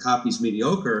much if the copy's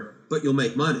mediocre, but you'll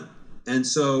make money. And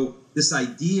so this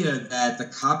idea that the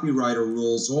copywriter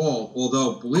rules all,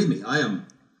 although, believe me,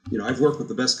 I've worked with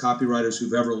the best copywriters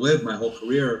who've ever lived my whole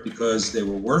career because they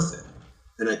were worth it.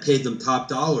 And I paid them top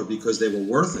dollar because they were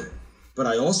worth it. But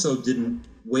I also didn't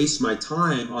waste my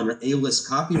time on an A-list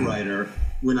copywriter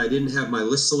when I didn't have my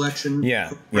list selection.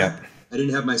 Yeah. I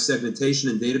didn't have my segmentation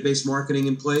and database marketing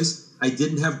in place. I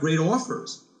didn't have great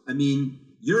offers. I mean,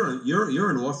 you're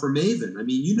an offer maven. I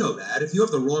mean, you know that. If you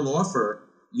have the wrong offer,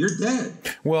 you're dead.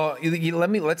 Well,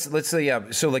 let's say,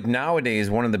 yeah. So like nowadays,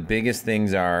 one of the biggest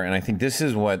things are, and I think this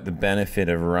is what the benefit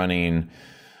of running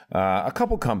a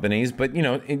couple companies, but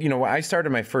I started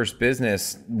my first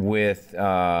business with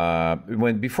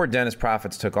before Dentist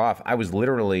Profits took off. I was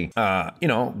literally going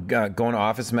to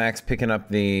Office Max, picking up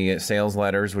the sales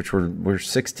letters, which were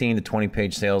 16 to 20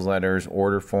 page sales letters,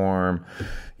 order form,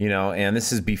 and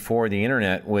this is before the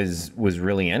internet was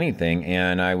really anything.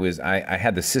 And I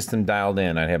had the system dialed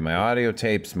in. I'd have my audio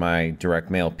tapes, my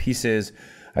direct mail pieces.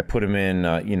 I put them in,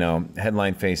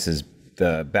 headline faces,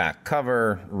 the back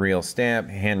cover, real stamp,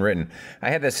 handwritten.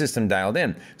 I had that system dialed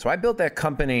in. So I built that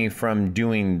company from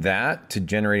doing that to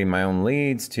generating my own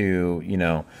leads to,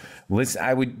 listen.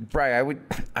 I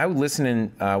would listen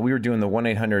in, we were doing the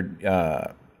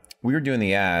 1-800, we were doing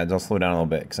the ads. I'll slow down a little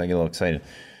bit because I get a little excited.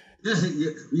 Yeah,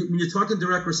 when you're talking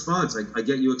direct response, I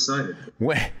get you excited.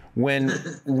 When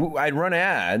I'd run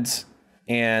ads,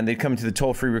 and they'd come to the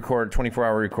toll-free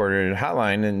 24-hour recorded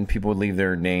hotline, and people would leave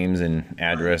their names and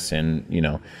address, and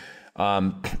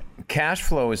cash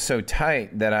flow is so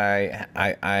tight that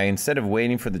I instead of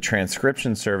waiting for the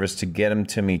transcription service to get them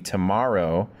to me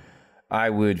tomorrow,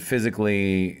 I would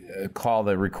physically call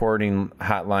the recording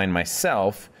hotline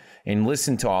myself and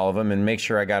listen to all of them and make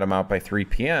sure I got them out by 3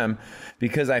 p.m.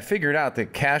 because I figured out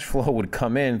that cash flow would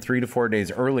come in 3 to 4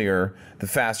 days earlier the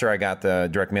faster I got the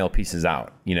direct mail pieces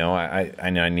out.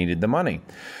 I needed the money.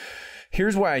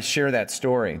 Here's why I share that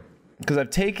story. Because I've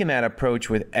taken that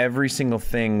approach with every single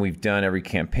thing we've done, every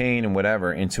campaign and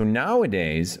whatever. And so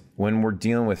nowadays, when we're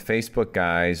dealing with Facebook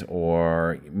guys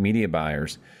or media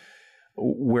buyers,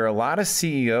 where a lot of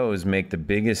CEOs make the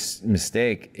biggest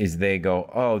mistake is they go,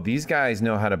 oh, these guys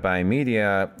know how to buy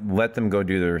media, let them go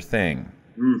do their thing.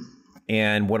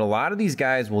 And what a lot of these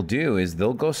guys will do is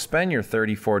they'll go spend your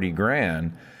 30, 40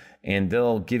 grand and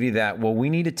they'll give you that, well, we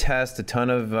need to test a ton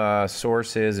of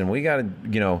sources and we got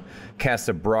to, cast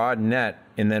a broad net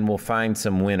and then we'll find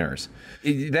some winners.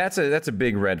 That's a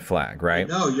big red flag, right?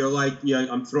 No, you're like, yeah,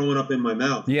 I'm throwing up in my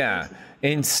mouth. Yeah.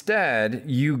 Instead,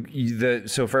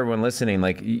 so for everyone listening,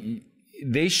 like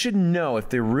they should know if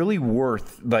they're really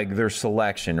worth like their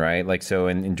selection, right? Like, so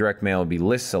in direct mail, it'd be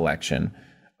list selection.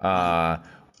 But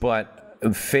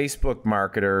Facebook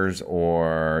marketers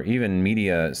or even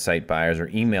media site buyers or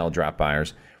email drop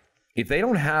buyers, if they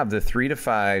don't have the 3 to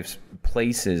 5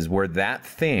 places where that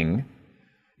thing,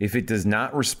 if it does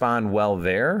not respond well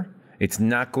there, it's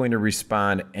not going to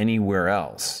respond anywhere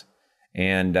else.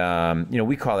 And,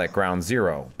 we call that ground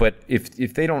zero. But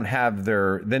if they don't have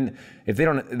if they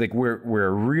don't, like where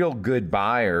a real good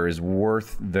buyer is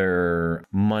worth their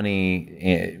money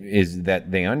is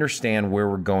that they understand where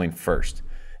we're going first.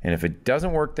 And if it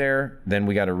doesn't work there, then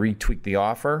we got to retweak the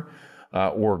offer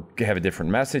or have a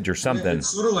different message or something. Yeah, it's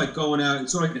sort of like going out.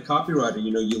 It's sort of like a copywriter.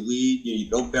 You lead. You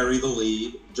don't bury the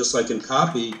lead. Just like in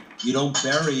copy, you don't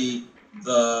bury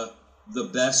the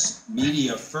best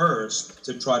media first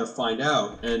to try to find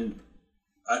out. And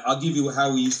I'll give you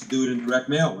how we used to do it in direct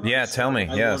mail. Yeah, tell me.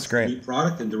 Yeah, it's great. A new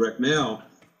product in direct mail.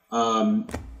 And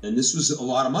this was a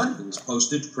lot of money. It was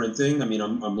postage, printing. I mean,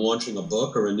 I'm launching a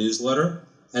book or a newsletter.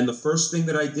 And the first thing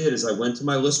that I did is I went to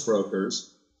my list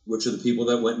brokers, which are the people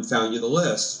that went and found you the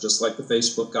list, just like the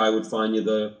Facebook guy would find you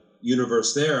the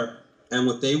universe there. And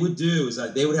what they would do is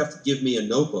that they would have to give me a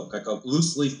notebook, like a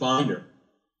loose leaf binder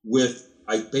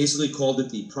I basically called it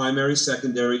the primary,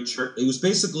 secondary. It was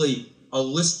basically a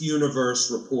list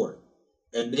universe report.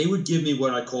 And they would give me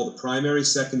what I call the primary,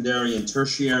 secondary, and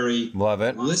tertiary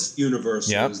list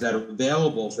universes that are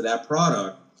available for that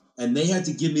product. And they had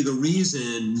to give me the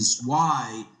reasons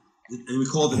why, and we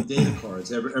call them data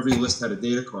cards. Every list had a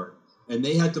data card. And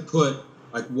they had to put,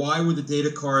 like, why were the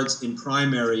data cards in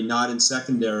primary, not in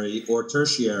secondary or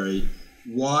tertiary?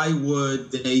 Why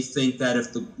would they think that if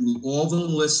all the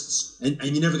lists, and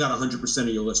you never got 100% of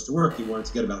your list to work, you wanted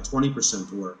to get about 20%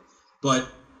 to work. But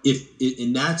if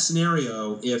in that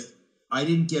scenario, if I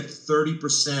didn't get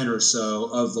 30% or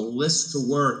so of the list to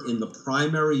work in the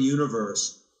primary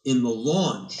universe in the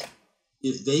launch,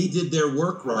 if they did their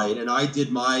work right and I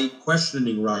did my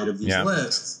questioning right of these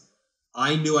lists,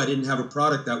 I knew I didn't have a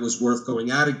product that was worth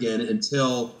going out again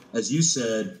until, as you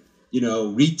said,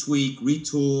 retweak,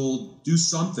 retool, do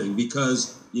something,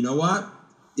 because you know what?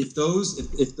 If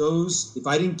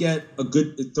I didn't get a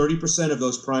good 30% of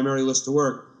those primary lists to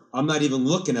work, I'm not even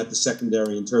looking at the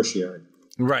secondary and tertiary.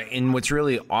 Right. And what's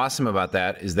really awesome about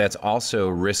that is that's also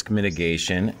risk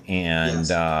mitigation. And,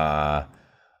 Yes.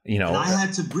 you know, and I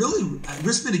had to really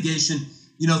risk mitigation.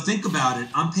 You know, think about it.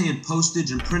 I'm paying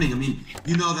postage and printing. I mean,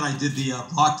 you know that I did the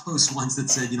blog post once that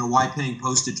said, you know, why paying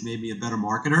postage made me a better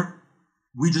marketer.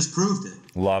 We just proved it.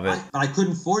 Love it. But I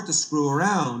couldn't afford to screw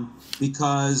around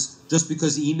because just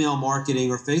because email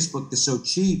marketing or Facebook is so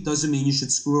cheap doesn't mean you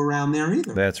should screw around there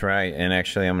either. That's right. And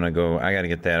actually, I'm going to go, I got to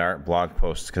get that art blog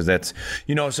post because that's,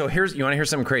 you know, so here's, you want to hear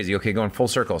something crazy? Okay, going full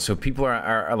circle. So people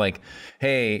are like,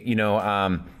 hey, you know,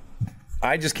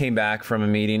 I just came back from a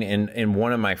meeting and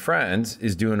one of my friends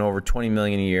is doing over 20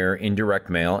 million a year in direct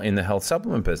mail in the health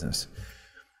supplement business.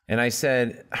 And I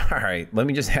said, all right, let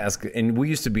me just ask. And we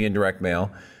used to be in direct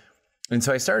mail. And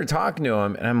so I started talking to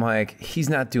him and I'm like, he's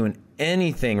not doing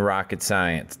anything rocket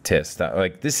scientist.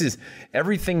 Like this is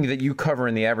everything that you cover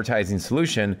in the advertising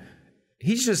solution.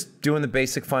 He's just doing the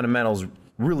basic fundamentals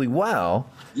really well.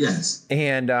 Yes.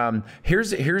 And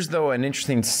here's though an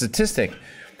interesting statistic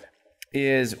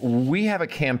is we have a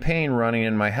campaign running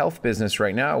in my health business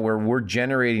right now where we're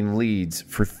generating leads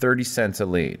for 30 cents a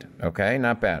lead. Okay.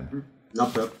 Not bad.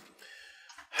 Not bad.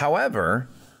 However,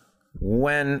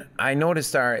 when I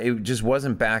noticed it just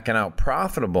wasn't backing out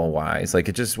profitable wise, like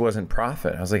it just wasn't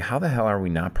profit. I was like, how the hell are we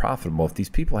not profitable? If these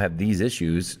people have these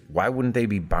issues, why wouldn't they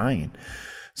be buying?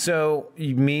 So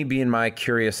me being my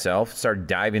curious self, started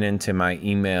diving into my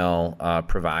email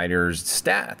providers'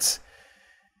 stats.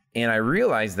 And I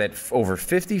realized that over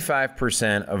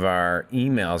 55% of our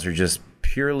emails are just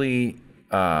purely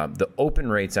the open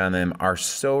rates on them are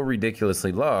so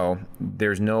ridiculously low.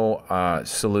 There's no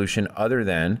solution other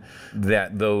than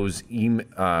that those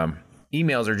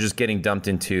emails are just getting dumped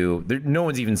into, no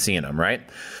one's even seeing them, right?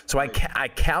 So I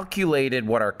calculated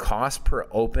what our cost per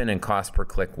open and cost per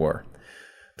click were.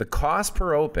 The cost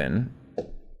per open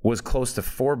was close to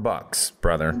 $4,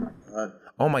 brother.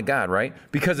 Oh my God, right?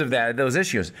 Because of those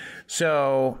issues.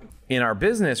 So in our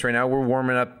business right now, we're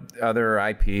warming up other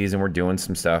IPs and we're doing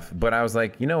some stuff. But I was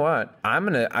like, you know what? I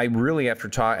really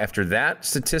after that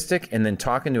statistic and then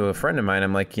talking to a friend of mine,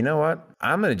 I'm like, you know what?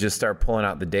 I'm gonna just start pulling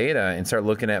out the data and start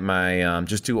looking at my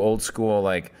just do old school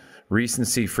like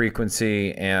recency,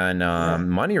 frequency, and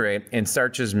money rate, and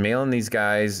start just mailing these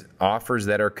guys offers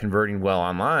that are converting well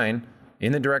online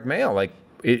in the direct mail. Like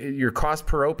your cost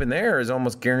per open there is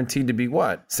almost guaranteed to be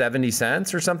what, 70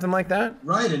 cents or something like that?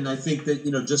 Right. And I think that,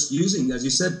 you know, just using, as you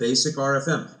said, basic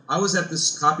RFM. I was at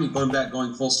this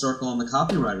going full circle on the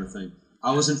copywriter thing.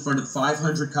 I was in front of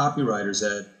 500 copywriters,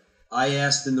 Ed. I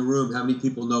asked in the room how many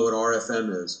people know what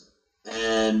RFM is.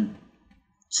 And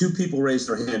 2 people raised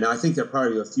their hand. Now, I think there are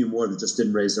probably a few more that just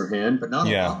didn't raise their hand, but not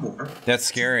a lot more. That's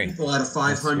scary. 2 people out of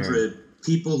 500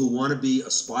 people who want to be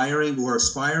aspiring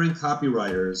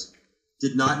copywriters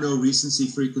did not know recency,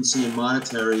 frequency, and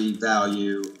monetary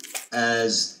value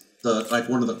as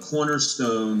one of the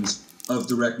cornerstones of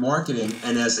direct marketing.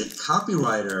 And as a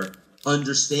copywriter,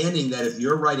 understanding that if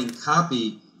you're writing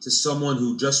copy to someone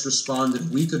who just responded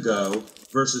a week ago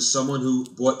versus someone who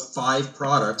bought 5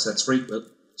 products, that's frequent.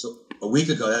 So a week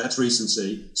ago, that's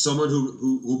recency. Someone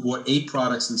who bought 8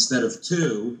 products instead of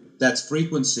 2, that's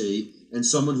frequency. And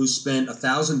someone who spent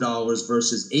 $1,000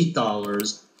 versus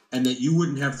 $8, and that you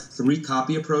wouldn't have 3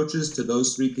 copy approaches to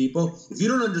those 3 people. If you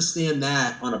don't understand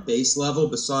that on a base level,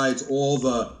 besides all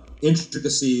the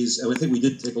intricacies, and I think we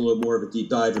did take a little more of a deep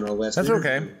dive in our last interview.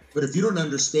 Okay. But if you don't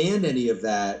understand any of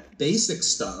that basic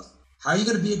stuff, how are you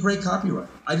going to be a great copywriter?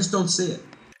 I just don't see it.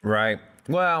 Right.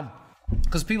 Well,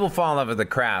 because people fall in love with the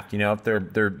craft, you know, if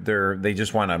they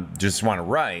just want to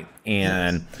write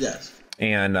and yes.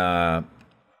 And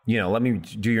you know, let me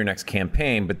do your next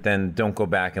campaign, but then don't go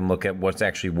back and look at what's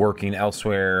actually working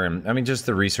elsewhere. And I mean, just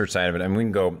the research side of it. I mean, we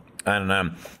can go on and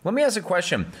on. Let me ask a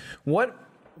question. What,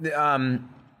 I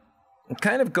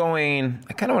kind of want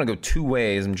to go 2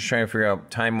 ways. I'm just trying to figure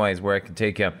out time-wise where I can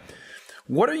take you.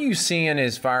 What are you seeing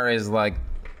as far as like,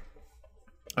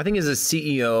 I think as a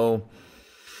CEO,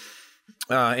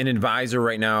 an advisor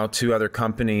right now to other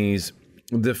companies,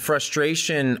 the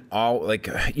frustration,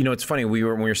 it's funny. When we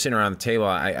were sitting around the table,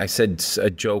 I said a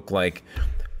joke like,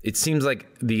 it seems like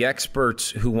the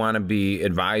experts who want to be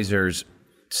advisors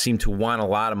seem to want a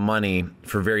lot of money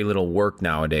for very little work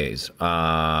nowadays.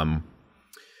 But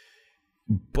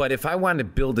if I wanted to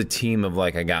build a team of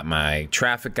like, I got my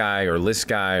traffic guy or list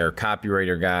guy or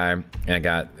copywriter guy, and I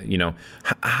got, you know,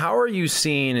 how are you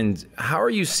seeing the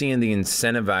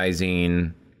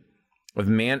incentivizing of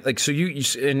so you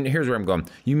and here's where I'm going.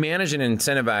 You manage and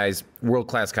incentivize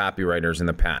world-class copywriters in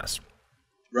the past.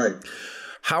 Right.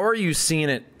 How are you seeing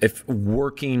it if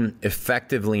working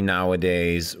effectively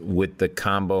nowadays with the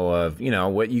combo of,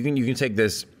 what you can take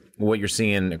this, what you're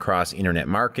seeing across internet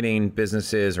marketing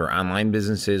businesses or online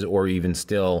businesses, or even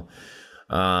still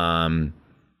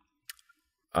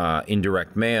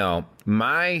indirect mail.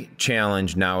 My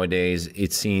challenge nowadays,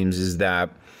 it seems, is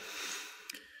that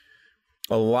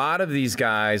a lot of these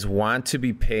guys want to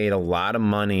be paid a lot of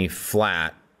money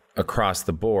flat across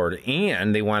the board,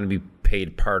 and they want to be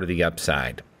paid part of the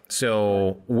upside.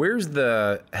 So where's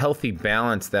the healthy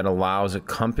balance that allows a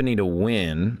company to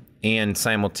win and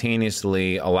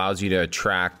simultaneously allows you to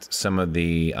attract some of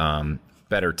the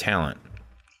better talent?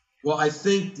 Well, I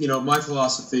think, my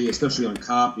philosophy, especially on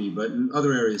copy, but in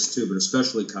other areas too, but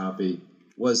especially copy,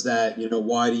 was that,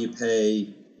 why do you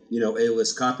pay,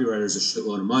 A-list copywriters a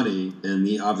shitload of money?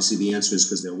 And obviously the answer is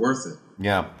because they're worth it.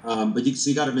 Yeah. But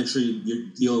you got to make sure you're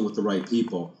dealing with the right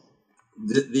people.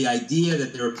 The idea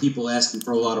that there are people asking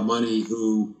for a lot of money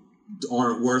who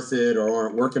aren't worth it or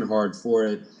aren't working hard for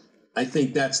it, I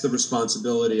think that's the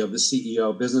responsibility of the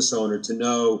CEO, business owner, to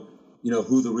know,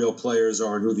 who the real players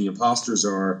are and who the imposters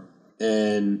are.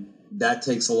 And that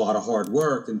takes a lot of hard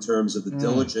work in terms of the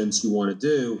diligence you want to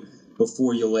do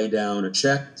before you lay down a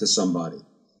check to somebody.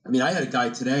 I mean, I had a guy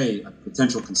today, a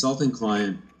potential consulting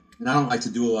client, and I don't like to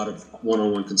do a lot of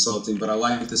one-on-one consulting, but I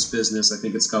like this business. I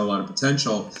think it's got a lot of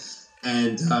potential.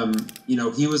 And,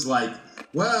 he was like,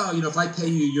 well, if I pay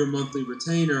you your monthly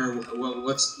retainer, well,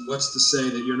 what's to say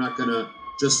that you're not going to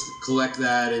just collect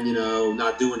that and,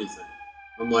 not do anything?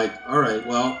 I'm like, all right,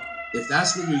 well, if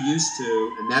that's what you're used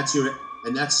to,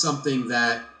 and that's something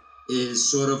that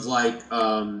is sort of like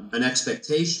an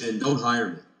expectation, don't hire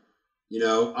me.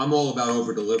 I'm all about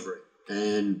over delivery.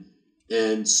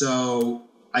 And so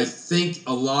I think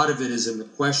a lot of it is in the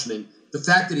questioning. The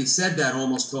fact that he said that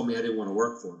almost told me I didn't want to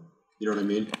work for him. You know what I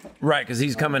mean? Right, because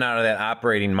he's coming out of that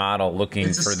operating model looking for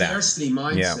that. It's a scarcity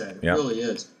mindset. Yeah. It really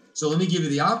is. So let me give you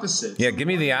the opposite. Yeah, give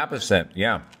me the opposite.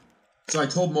 Yeah. So I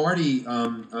told Marty,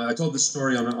 I told this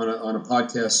story on a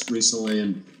podcast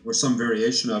recently, or some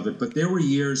variation of it. But there were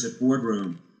years at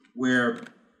Boardroom where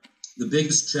the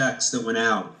biggest checks that went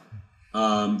out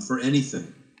for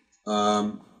anything,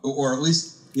 or at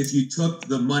least if you took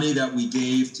the money that we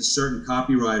gave to certain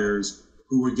copywriters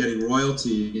who were getting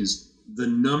royalties, the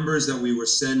numbers that we were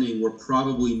sending were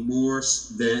probably more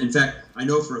than, in fact, I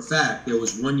know for a fact there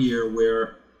was one year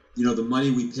where, the money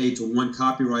we paid to one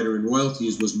copywriter in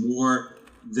royalties was more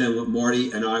than what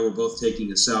Marty and I were both taking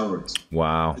as salaries.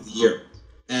 Wow. For the year.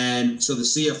 And so the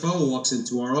CFO walks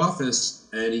into our office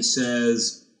and he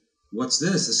says, what's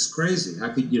this? This is crazy.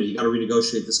 How could, you got to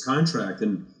renegotiate this contract.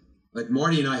 And like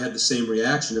Marty and I had the same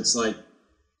reaction. It's like,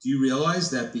 do you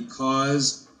realize that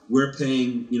because we're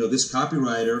paying, this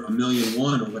copywriter $1.1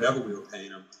 million or whatever we were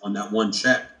paying him on that one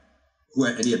check,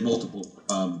 and he had multiple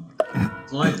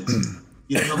clients.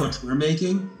 You know how much we're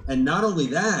making? And not only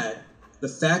that, the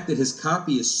fact that his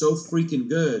copy is so freaking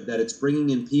good that it's bringing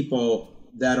in people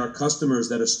that are customers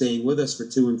that are staying with us for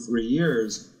 2 and 3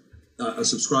 years,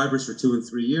 subscribers for 2 and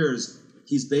 3 years.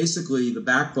 He's basically the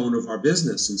backbone of our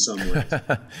business in some ways.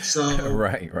 So,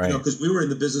 right. Because we were in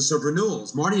the business of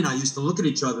renewals. Marty and I used to look at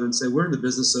each other and say, we're in the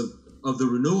business of the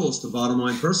renewals to Bottom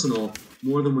Line Personal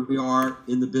more than we are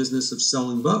in the business of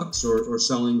selling books or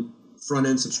selling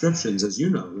front-end subscriptions, as you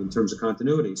know, in terms of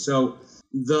continuity. So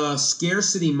the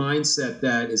scarcity mindset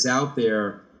that is out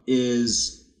there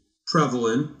is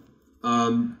prevalent.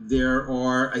 There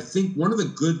are, I think, one of the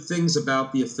good things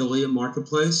about the affiliate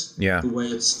marketplace, the way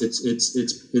it's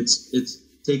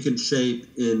taken shape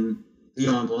in the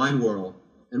online world.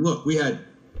 And look, we had,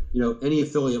 any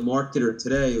affiliate marketer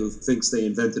today who thinks they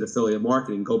invented affiliate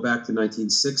marketing, go back to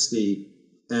 1960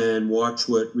 and watch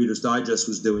what Reader's Digest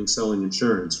was doing selling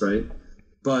insurance, right?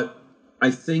 But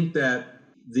I think that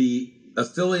the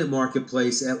affiliate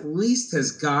marketplace at least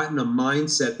has gotten a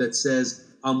mindset that says,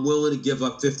 I'm willing to give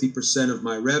up 50% of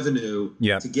my revenue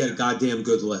to get a goddamn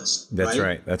good list. That's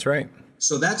right. That's right.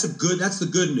 So that's the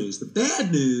good news. The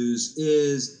bad news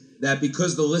is that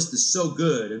because the list is so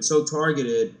good and so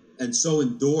targeted and so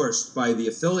endorsed by the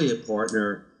affiliate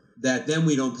partner, that then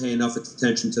we don't pay enough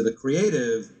attention to the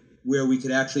creative, where we could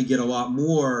actually get a lot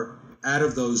more out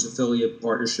of those affiliate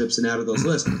partnerships and out of those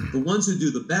lists. The ones who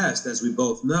do the best, as we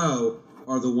both know,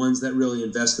 are the ones that really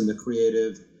invest in the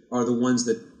creative, are the ones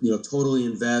that totally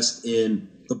invest in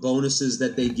the bonuses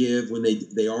that they give when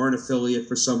they are an affiliate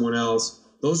for someone else.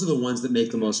 Those are the ones that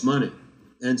make the most money.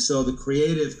 And so the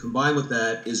creative combined with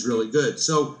that is really good.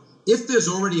 So if there's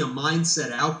already a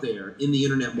mindset out there in the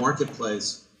internet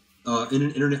marketplace, in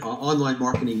an internet online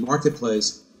marketing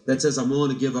marketplace, that says I'm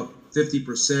willing to give up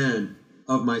 50%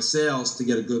 of my sales to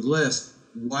get a good list,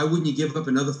 why wouldn't you give up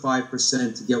another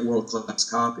 5% to get world-class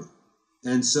copy?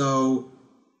 And so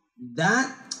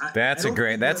that's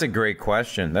a great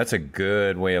question. That's a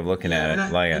good way of looking at it.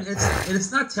 And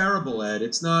it's not terrible, Ed.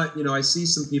 It's not, I see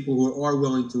some people who are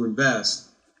willing to invest,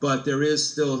 but there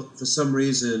is still, for some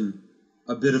reason,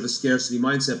 a bit of a scarcity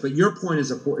mindset. But your point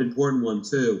is an important one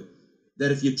too,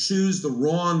 that if you choose the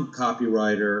wrong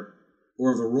copywriter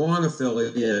or the wrong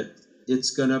affiliate,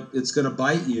 it's gonna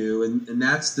bite you, and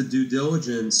that's the due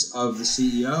diligence of the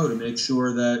CEO to make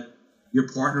sure that you're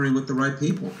partnering with the right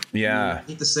people. Yeah. I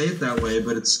hate to say it that way,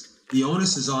 but the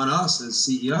onus is on us as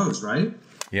CEOs, right?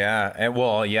 Yeah.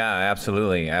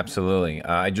 Absolutely.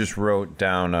 I just wrote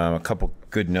down a couple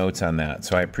good notes on that,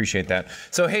 so I appreciate that.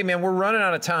 So, hey, man, we're running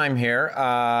out of time here.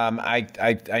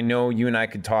 I know you and I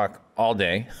could talk all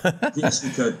day. Yes, we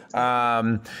could.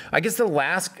 I guess the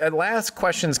last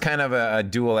question is kind of a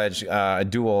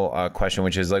dual question,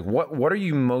 which is like, what are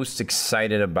you most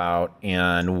excited about,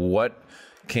 and what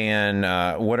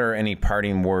are any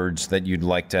parting words that you'd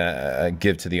like to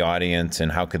give to the audience,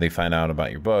 and how could they find out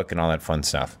about your book and all that fun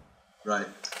stuff? Right.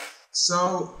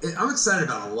 So I'm excited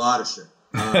about a lot of shit.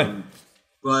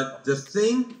 But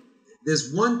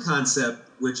there's one concept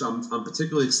which I'm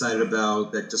particularly excited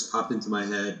about that just popped into my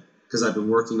head because I've been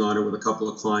working on it with a couple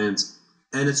of clients,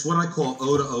 and it's what I call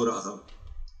O to O to O.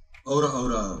 O to O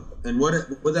to O. And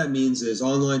what that means is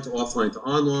online to offline to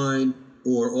online,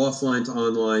 or offline to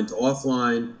online to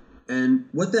offline. And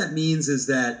what that means is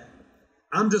that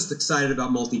I'm just excited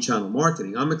about multi-channel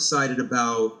marketing. I'm excited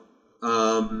about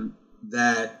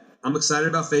that. I'm excited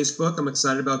about Facebook. I'm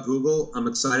excited about Google. I'm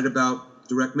excited about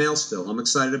direct mail still. I'm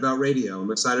excited about radio.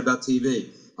 I'm excited about TV.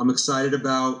 I'm excited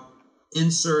about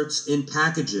inserts in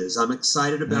packages. I'm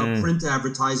excited about print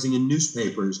advertising in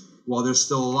newspapers while they're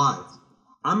still alive.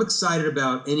 I'm excited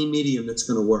about any medium that's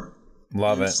going to work.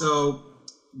 Love it. So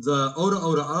the O to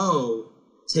O to O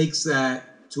takes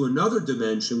that to another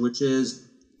dimension, which is,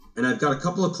 and I've got a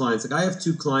couple of clients. Like I have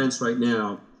 2 clients right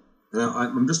now, and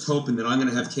I'm just hoping that I'm going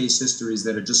to have case histories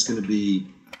that are just going to be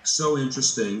so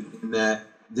interesting, in that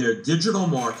they're digital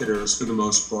marketers for the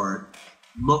most part.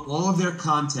 All of their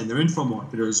content, they're info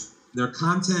marketers. Their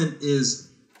content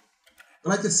is,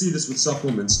 but I could see this with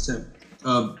supplements too. It's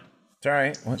all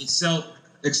right. They sell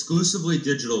exclusively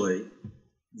digitally.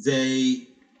 They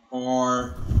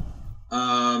are,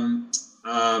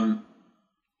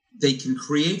 they can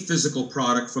create physical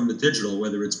product from the digital,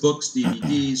 whether it's books,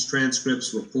 DVDs,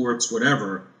 transcripts, reports,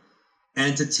 whatever,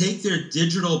 and to take their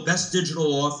best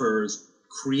digital offers,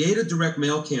 create a direct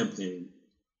mail campaign,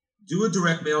 do a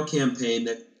direct mail campaign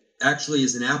that actually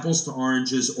is an apples to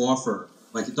oranges offer.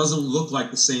 Like it doesn't look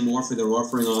like the same offer they're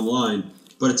offering online,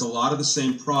 but it's a lot of the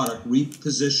same product,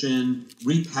 repositioned,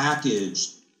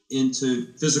 repackaged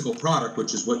into physical product,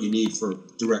 which is what you need for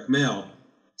direct mail.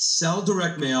 Sell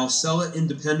direct mail, sell it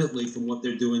independently from what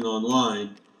they're doing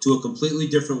online to a completely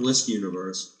different list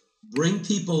universe. Bring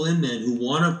people in then who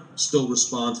want to still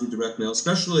respond through direct mail,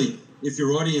 especially if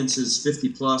your audience is 50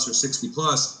 plus or 60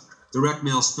 plus. Direct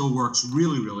mail still works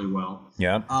really, really well.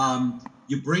 Yeah.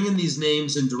 You bring in these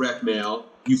names in direct mail.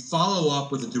 You follow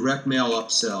up with a direct mail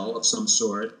upsell of some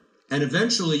sort, and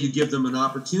eventually you give them an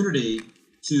opportunity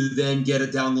to then get a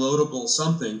downloadable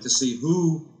something to see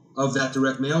who of that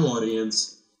direct mail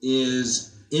audience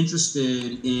is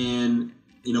interested in,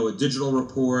 a digital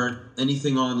report,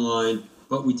 anything online.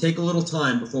 But we take a little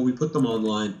time before we put them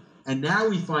online, and now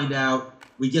we find out.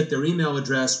 We get their email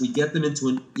address. We get them into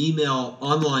an email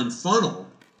online funnel.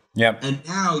 Yep. And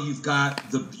now you've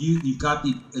got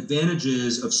the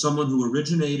advantages of someone who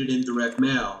originated in direct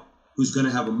mail, who's going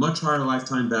to have a much higher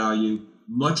lifetime value,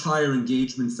 much higher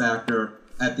engagement factor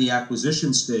at the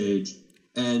acquisition stage,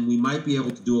 and we might be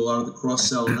able to do a lot of the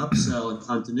cross-sell and upsell and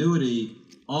continuity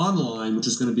online, which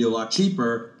is going to be a lot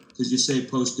cheaper because you save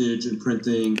postage and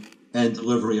printing and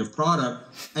delivery of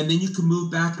product, and then you can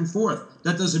move back and forth.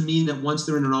 That doesn't mean that once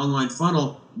they're in an online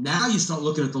funnel, now you start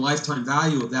looking at the lifetime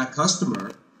value of that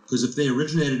customer, because if they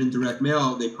originated in direct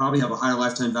mail, they probably have a higher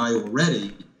lifetime value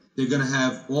already. They're going to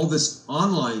have all this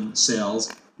online sales.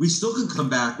 We still can come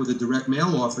back with a direct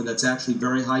mail offer that's actually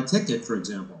very high ticket, for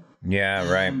example.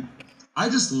 Yeah, right. I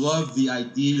just love the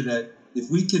idea that if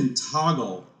we can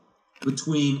toggle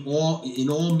between in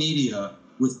all media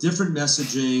with different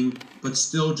messaging, but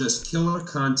still just killer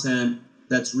content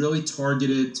that's really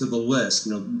targeted to the list.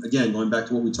 Again, going back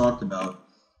to what we talked about,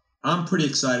 I'm pretty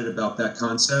excited about that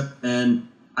concept. And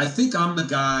I think I'm the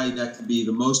guy that could be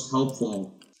the most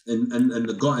helpful. And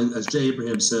as Jay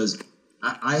Abraham says,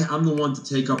 I'm the one to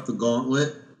take up the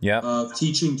gauntlet of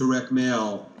teaching direct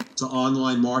mail to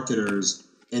online marketers,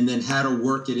 and then how to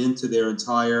work it into their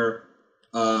entire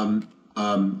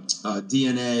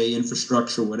DNA,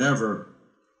 infrastructure, whatever.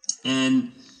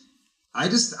 And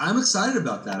I'm excited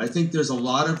about that. I think there's a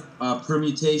lot of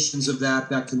permutations of that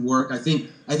can work. I think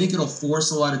it'll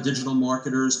force a lot of digital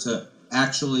marketers to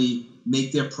actually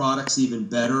make their products even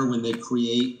better when they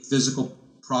create physical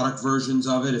product versions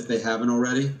of it if they haven't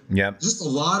already. Yeah. There's a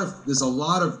lot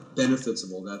of benefits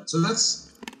of all that. So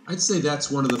I'd say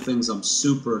that's one of the things I'm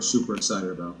super, super excited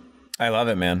about. I love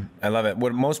it, man. I love it.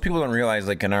 What most people don't realize,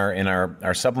 like in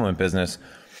our supplement business,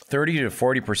 30 to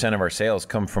 40% of our sales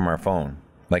come from our phone,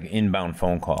 like inbound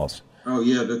phone calls. Oh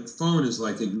yeah, the phone is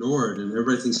like ignored, and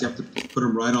everybody thinks you have to put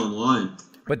them right online.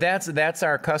 But that's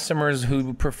our customers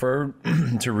who prefer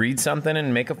to read something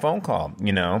and make a phone call,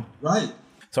 you know? Right.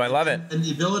 So I love it. And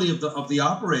the ability of the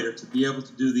operator to be able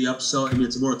to do the upsell. I mean,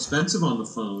 it's more expensive on the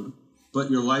phone, but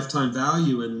your lifetime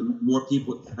value and more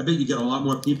people, I bet you get a lot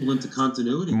more people into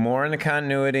continuity. More in the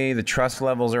continuity. The trust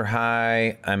levels are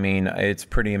high. I mean, it's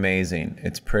pretty amazing.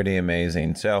 It's pretty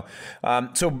amazing. So,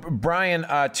 Brian,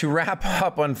 to wrap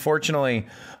up, unfortunately,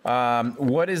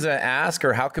 what is an ask,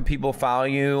 or how could people follow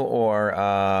you, or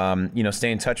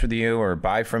stay in touch with you, or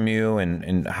buy from you,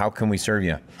 and how can we serve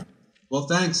you? Well,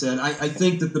 thanks, Ed. I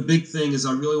think that the big thing is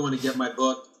I really want to get my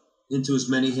book into as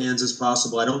many hands as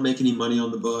possible. I don't make any money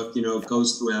on the book. You know, it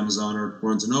goes through Amazon or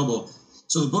Barnes & Noble.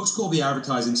 So the book's called The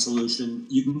Advertising Solution.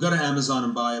 You can go to Amazon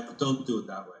and buy it, but don't do it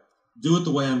that way. Do it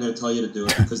the way I'm going to tell you to do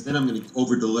it, because then I'm going to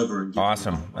over-deliver. And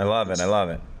awesome. I love it. I love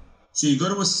it. So you go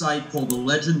to a site called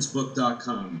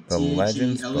thelegendsbook.com.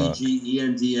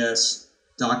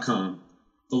 TheLegendsBook.com.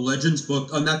 The Legends Book,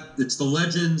 it's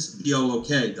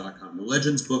thelegendsbook.com.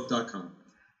 Thelegendsbook.com.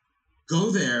 Go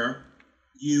there.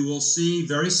 You will see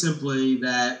very simply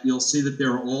that you'll see that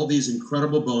there are all these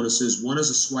incredible bonuses. One is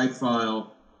a swipe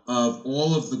file of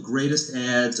all of the greatest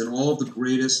ads and all of the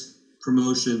greatest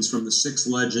promotions from the 6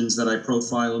 legends that I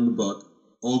profile in the book: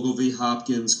 Ogilvy,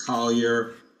 Hopkins,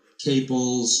 Collier,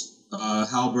 Caples,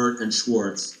 Halbert, and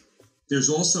Schwartz. There's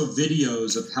also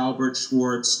videos of Halbert,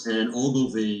 Schwartz, and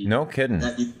Ogilvy. No kidding.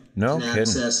 That you can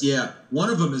access. Yeah. One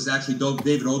of them is actually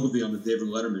David Ogilvy on the David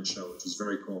Letterman show, which is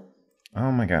very cool.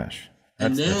 Oh, my gosh.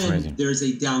 And then there's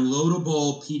a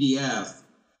downloadable PDF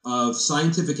of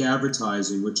Scientific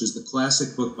Advertising, which is the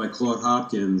classic book by Claude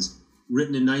Hopkins,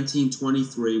 written in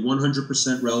 1923,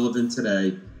 100% relevant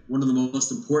today, one of the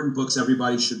most important books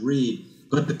everybody should read.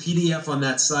 But the PDF on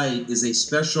that site is a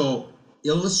special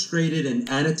illustrated and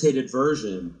annotated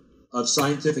version of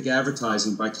Scientific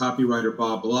Advertising by copywriter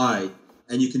Bob Bly,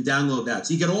 and you can download that.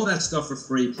 So you get all that stuff for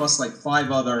free, plus like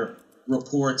 5 other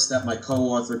reports that my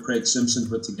co-author Craig Simpson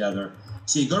put together.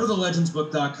 So you go to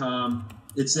thelegendsbook.com.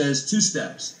 It says 2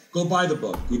 steps. Go buy the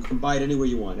book. You can buy it anywhere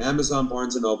you want. Amazon,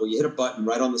 Barnes & Noble. You hit a button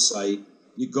right on the site.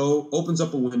 You go, opens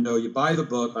up a window. You buy the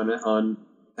book on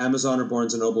Amazon or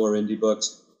Barnes & Noble or Indie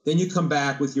Books. Then you come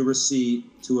back with your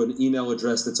receipt to an email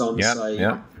address that's on the site.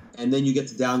 Yep. And then you get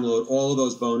to download all of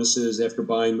those bonuses after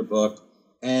buying the book.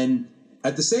 And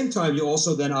at the same time, you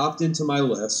also then opt into my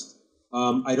list.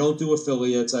 I don't do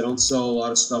affiliates. I don't sell a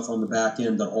lot of stuff on the back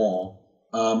end at all.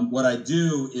 What I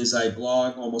do is I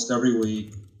blog almost every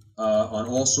week on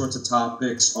all sorts of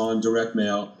topics on direct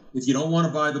mail. If you don't want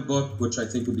to buy the book, which I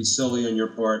think would be silly on your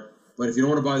part, but if you don't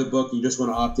want to buy the book, you just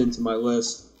want to opt into my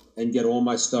list and get all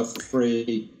my stuff for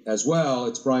free as well,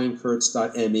 it's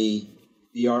briankurtz.me,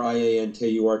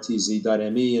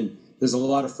 briankurtz.me, and there's a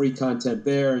lot of free content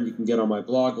there, and you can get on my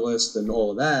blog list and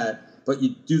all of that. But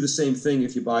you do the same thing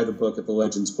if you buy the book at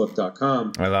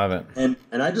thelegendsbook.com. I love it. And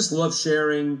I just love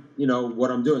sharing,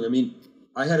 what I'm doing. I mean,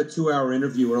 I had a 2-hour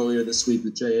interview earlier this week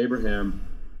with Jay Abraham.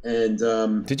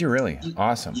 And did you really?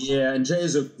 Awesome. Yeah, and Jay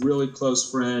is a really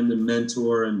close friend and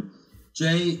mentor. And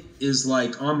Jay is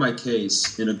like on my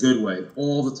case in a good way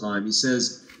all the time. He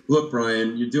says, look,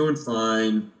 Brian, you're doing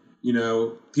fine.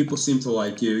 People seem to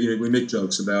like you. We make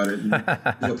jokes about it. And,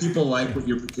 people like what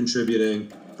you're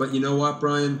contributing. But you know what,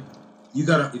 Brian?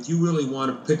 If you really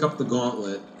want to pick up the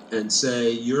gauntlet and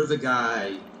say you're the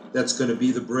guy that's going to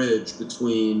be the bridge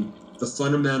between the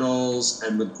fundamentals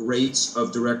and the greats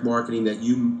of direct marketing, that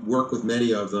you work with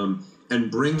many of them, and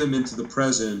bring them into the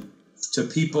present to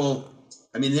people.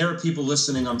 I mean, there are people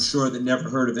listening, I'm sure, that never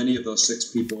heard of any of those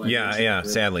 6 people. Yeah,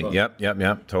 sadly. Yep,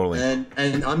 totally. And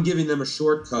I'm giving them a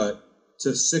shortcut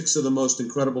to 6 of the most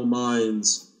incredible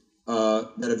minds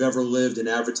that have ever lived in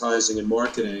advertising and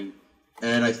marketing.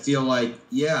 And I feel like,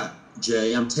 yeah,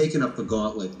 Jay, I'm taking up the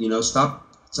gauntlet. Stop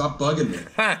bugging me.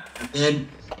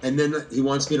 and then he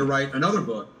wants me to write another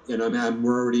book, and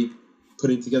we're already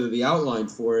putting together the outline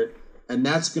for it. And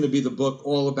that's going to be the book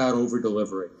all about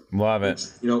over-delivery. Love it.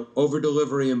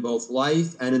 Over-delivery in both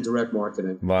life and in direct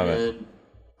marketing. Love it. And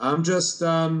I'm just,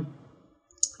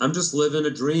 I'm just living a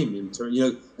dream.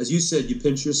 As you said, you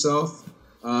pinch yourself.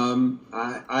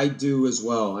 I do as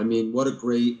well. I mean, what a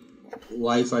great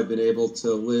life I've been able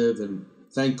to live, and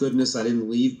thank goodness I didn't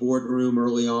leave Boardroom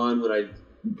early on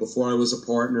before I was a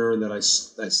partner, and that I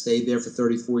stayed there for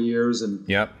 34 years and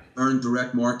earned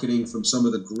direct marketing from some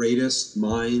of the greatest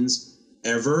minds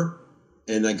ever.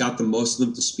 And I got most of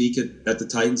them to speak at the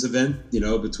Titans event,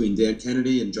 between Dan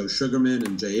Kennedy and Joe Sugarman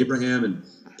and Jay Abraham and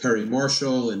Perry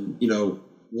Marshall and,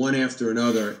 one after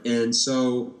another. And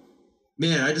so,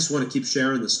 man, I just want to keep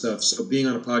sharing this stuff. So being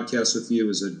on a podcast with you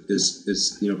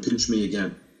is pinch me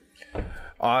again.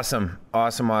 Awesome.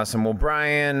 Well,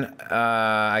 Brian,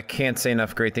 I can't say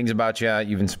enough great things about you.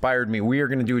 You've inspired me. We are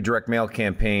going to do a direct mail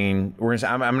campaign.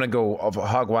 I'm going to go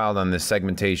hog wild on this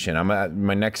segmentation.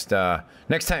 My next time,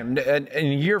 in a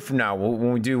year from now,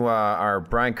 when we do our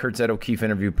Brian Kurtz Ed O'Keefe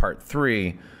interview part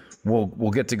 3,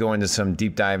 we'll get to go into some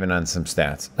deep diving on some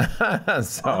stats.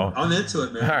 So I'm into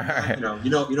it, man. All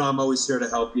right. I'm always here to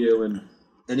help you, and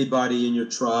anybody in your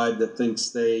tribe that thinks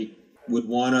they would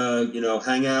want to,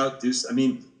 hang out,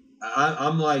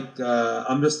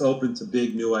 I'm just open to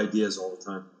big new ideas all the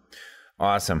time.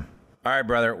 Awesome. All right,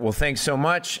 brother. Well, thanks so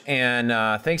much. And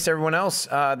thanks to everyone else.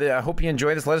 I hope you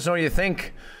enjoyed this. Let us know what you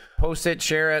think. Post it,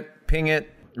 share it, ping it.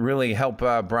 Really help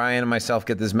Brian and myself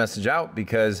get this message out,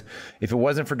 because if it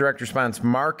wasn't for direct response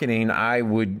marketing, I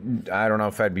don't know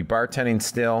if I'd be bartending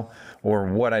still or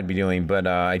what I'd be doing, but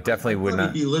I definitely would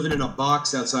not be living in a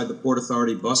box outside the Port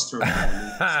Authority bus terminal.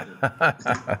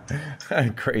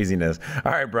 Craziness.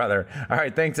 All right, brother. All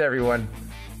right. Thanks, everyone.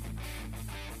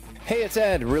 Hey, it's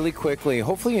Ed. Really quickly,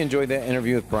 hopefully you enjoyed that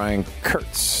interview with Brian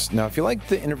Kurtz. Now, if you liked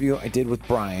the interview I did with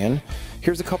Brian,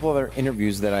 here's a couple other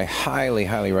interviews that I highly,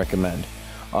 highly recommend.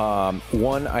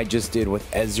 One I just did with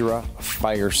Ezra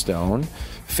Firestone,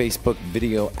 Facebook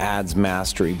Video Ads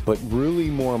Mastery, but really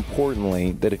more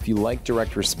importantly, that if you like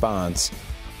direct response,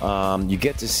 you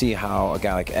get to see how a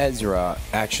guy like Ezra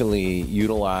actually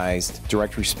utilized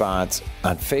direct response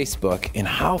on Facebook and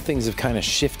how things have kind of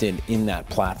shifted in that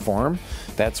platform.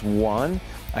 That's one.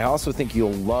 I also think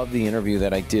you'll love the interview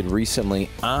that I did recently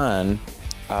on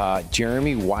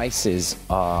Jeremy Weiss's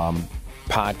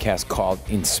podcast called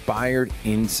Inspired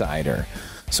Insider.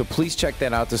 So please check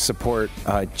that out to support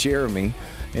Jeremy.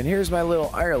 And here's my little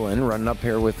Ireland running up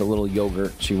here with a little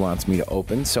yogurt she wants me to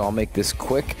open. So I'll make this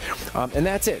quick. And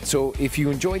that's it. So if you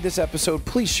enjoyed this episode,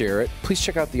 please share it. Please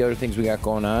check out the other things we got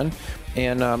going on.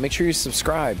 And make sure you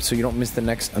subscribe so you don't miss the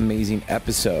next amazing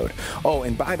episode. Oh,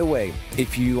 and by the way,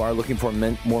 if you are looking for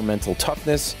more mental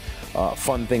toughness,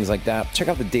 fun things like that, check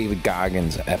out the David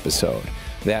Goggins episode.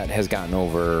 That has gotten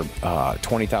over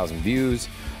 20,000 views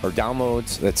or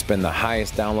downloads. That's been the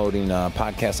highest downloading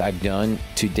podcast I've done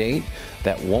to date.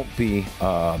 That won't be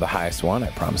the highest one,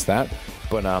 I promise that.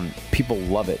 But people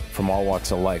love it from all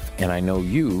walks of life, and I know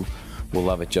you will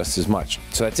love it just as much.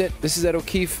 So that's it. This is Ed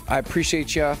O'Keefe. I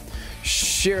appreciate you.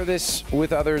 Share this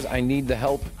with others. I need the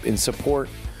help and support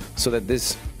so that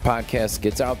this podcast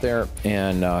gets out there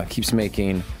and keeps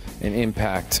making an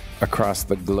impact across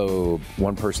the globe,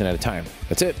 one person at a time.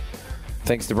 That's it.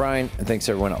 Thanks to Brian, and thanks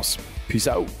to everyone else. Peace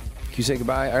out. Can you say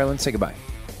goodbye, Ireland? Say goodbye.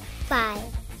 Bye.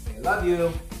 Love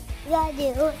you. Love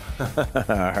you.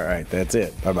 All right, that's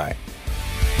it. Bye-bye.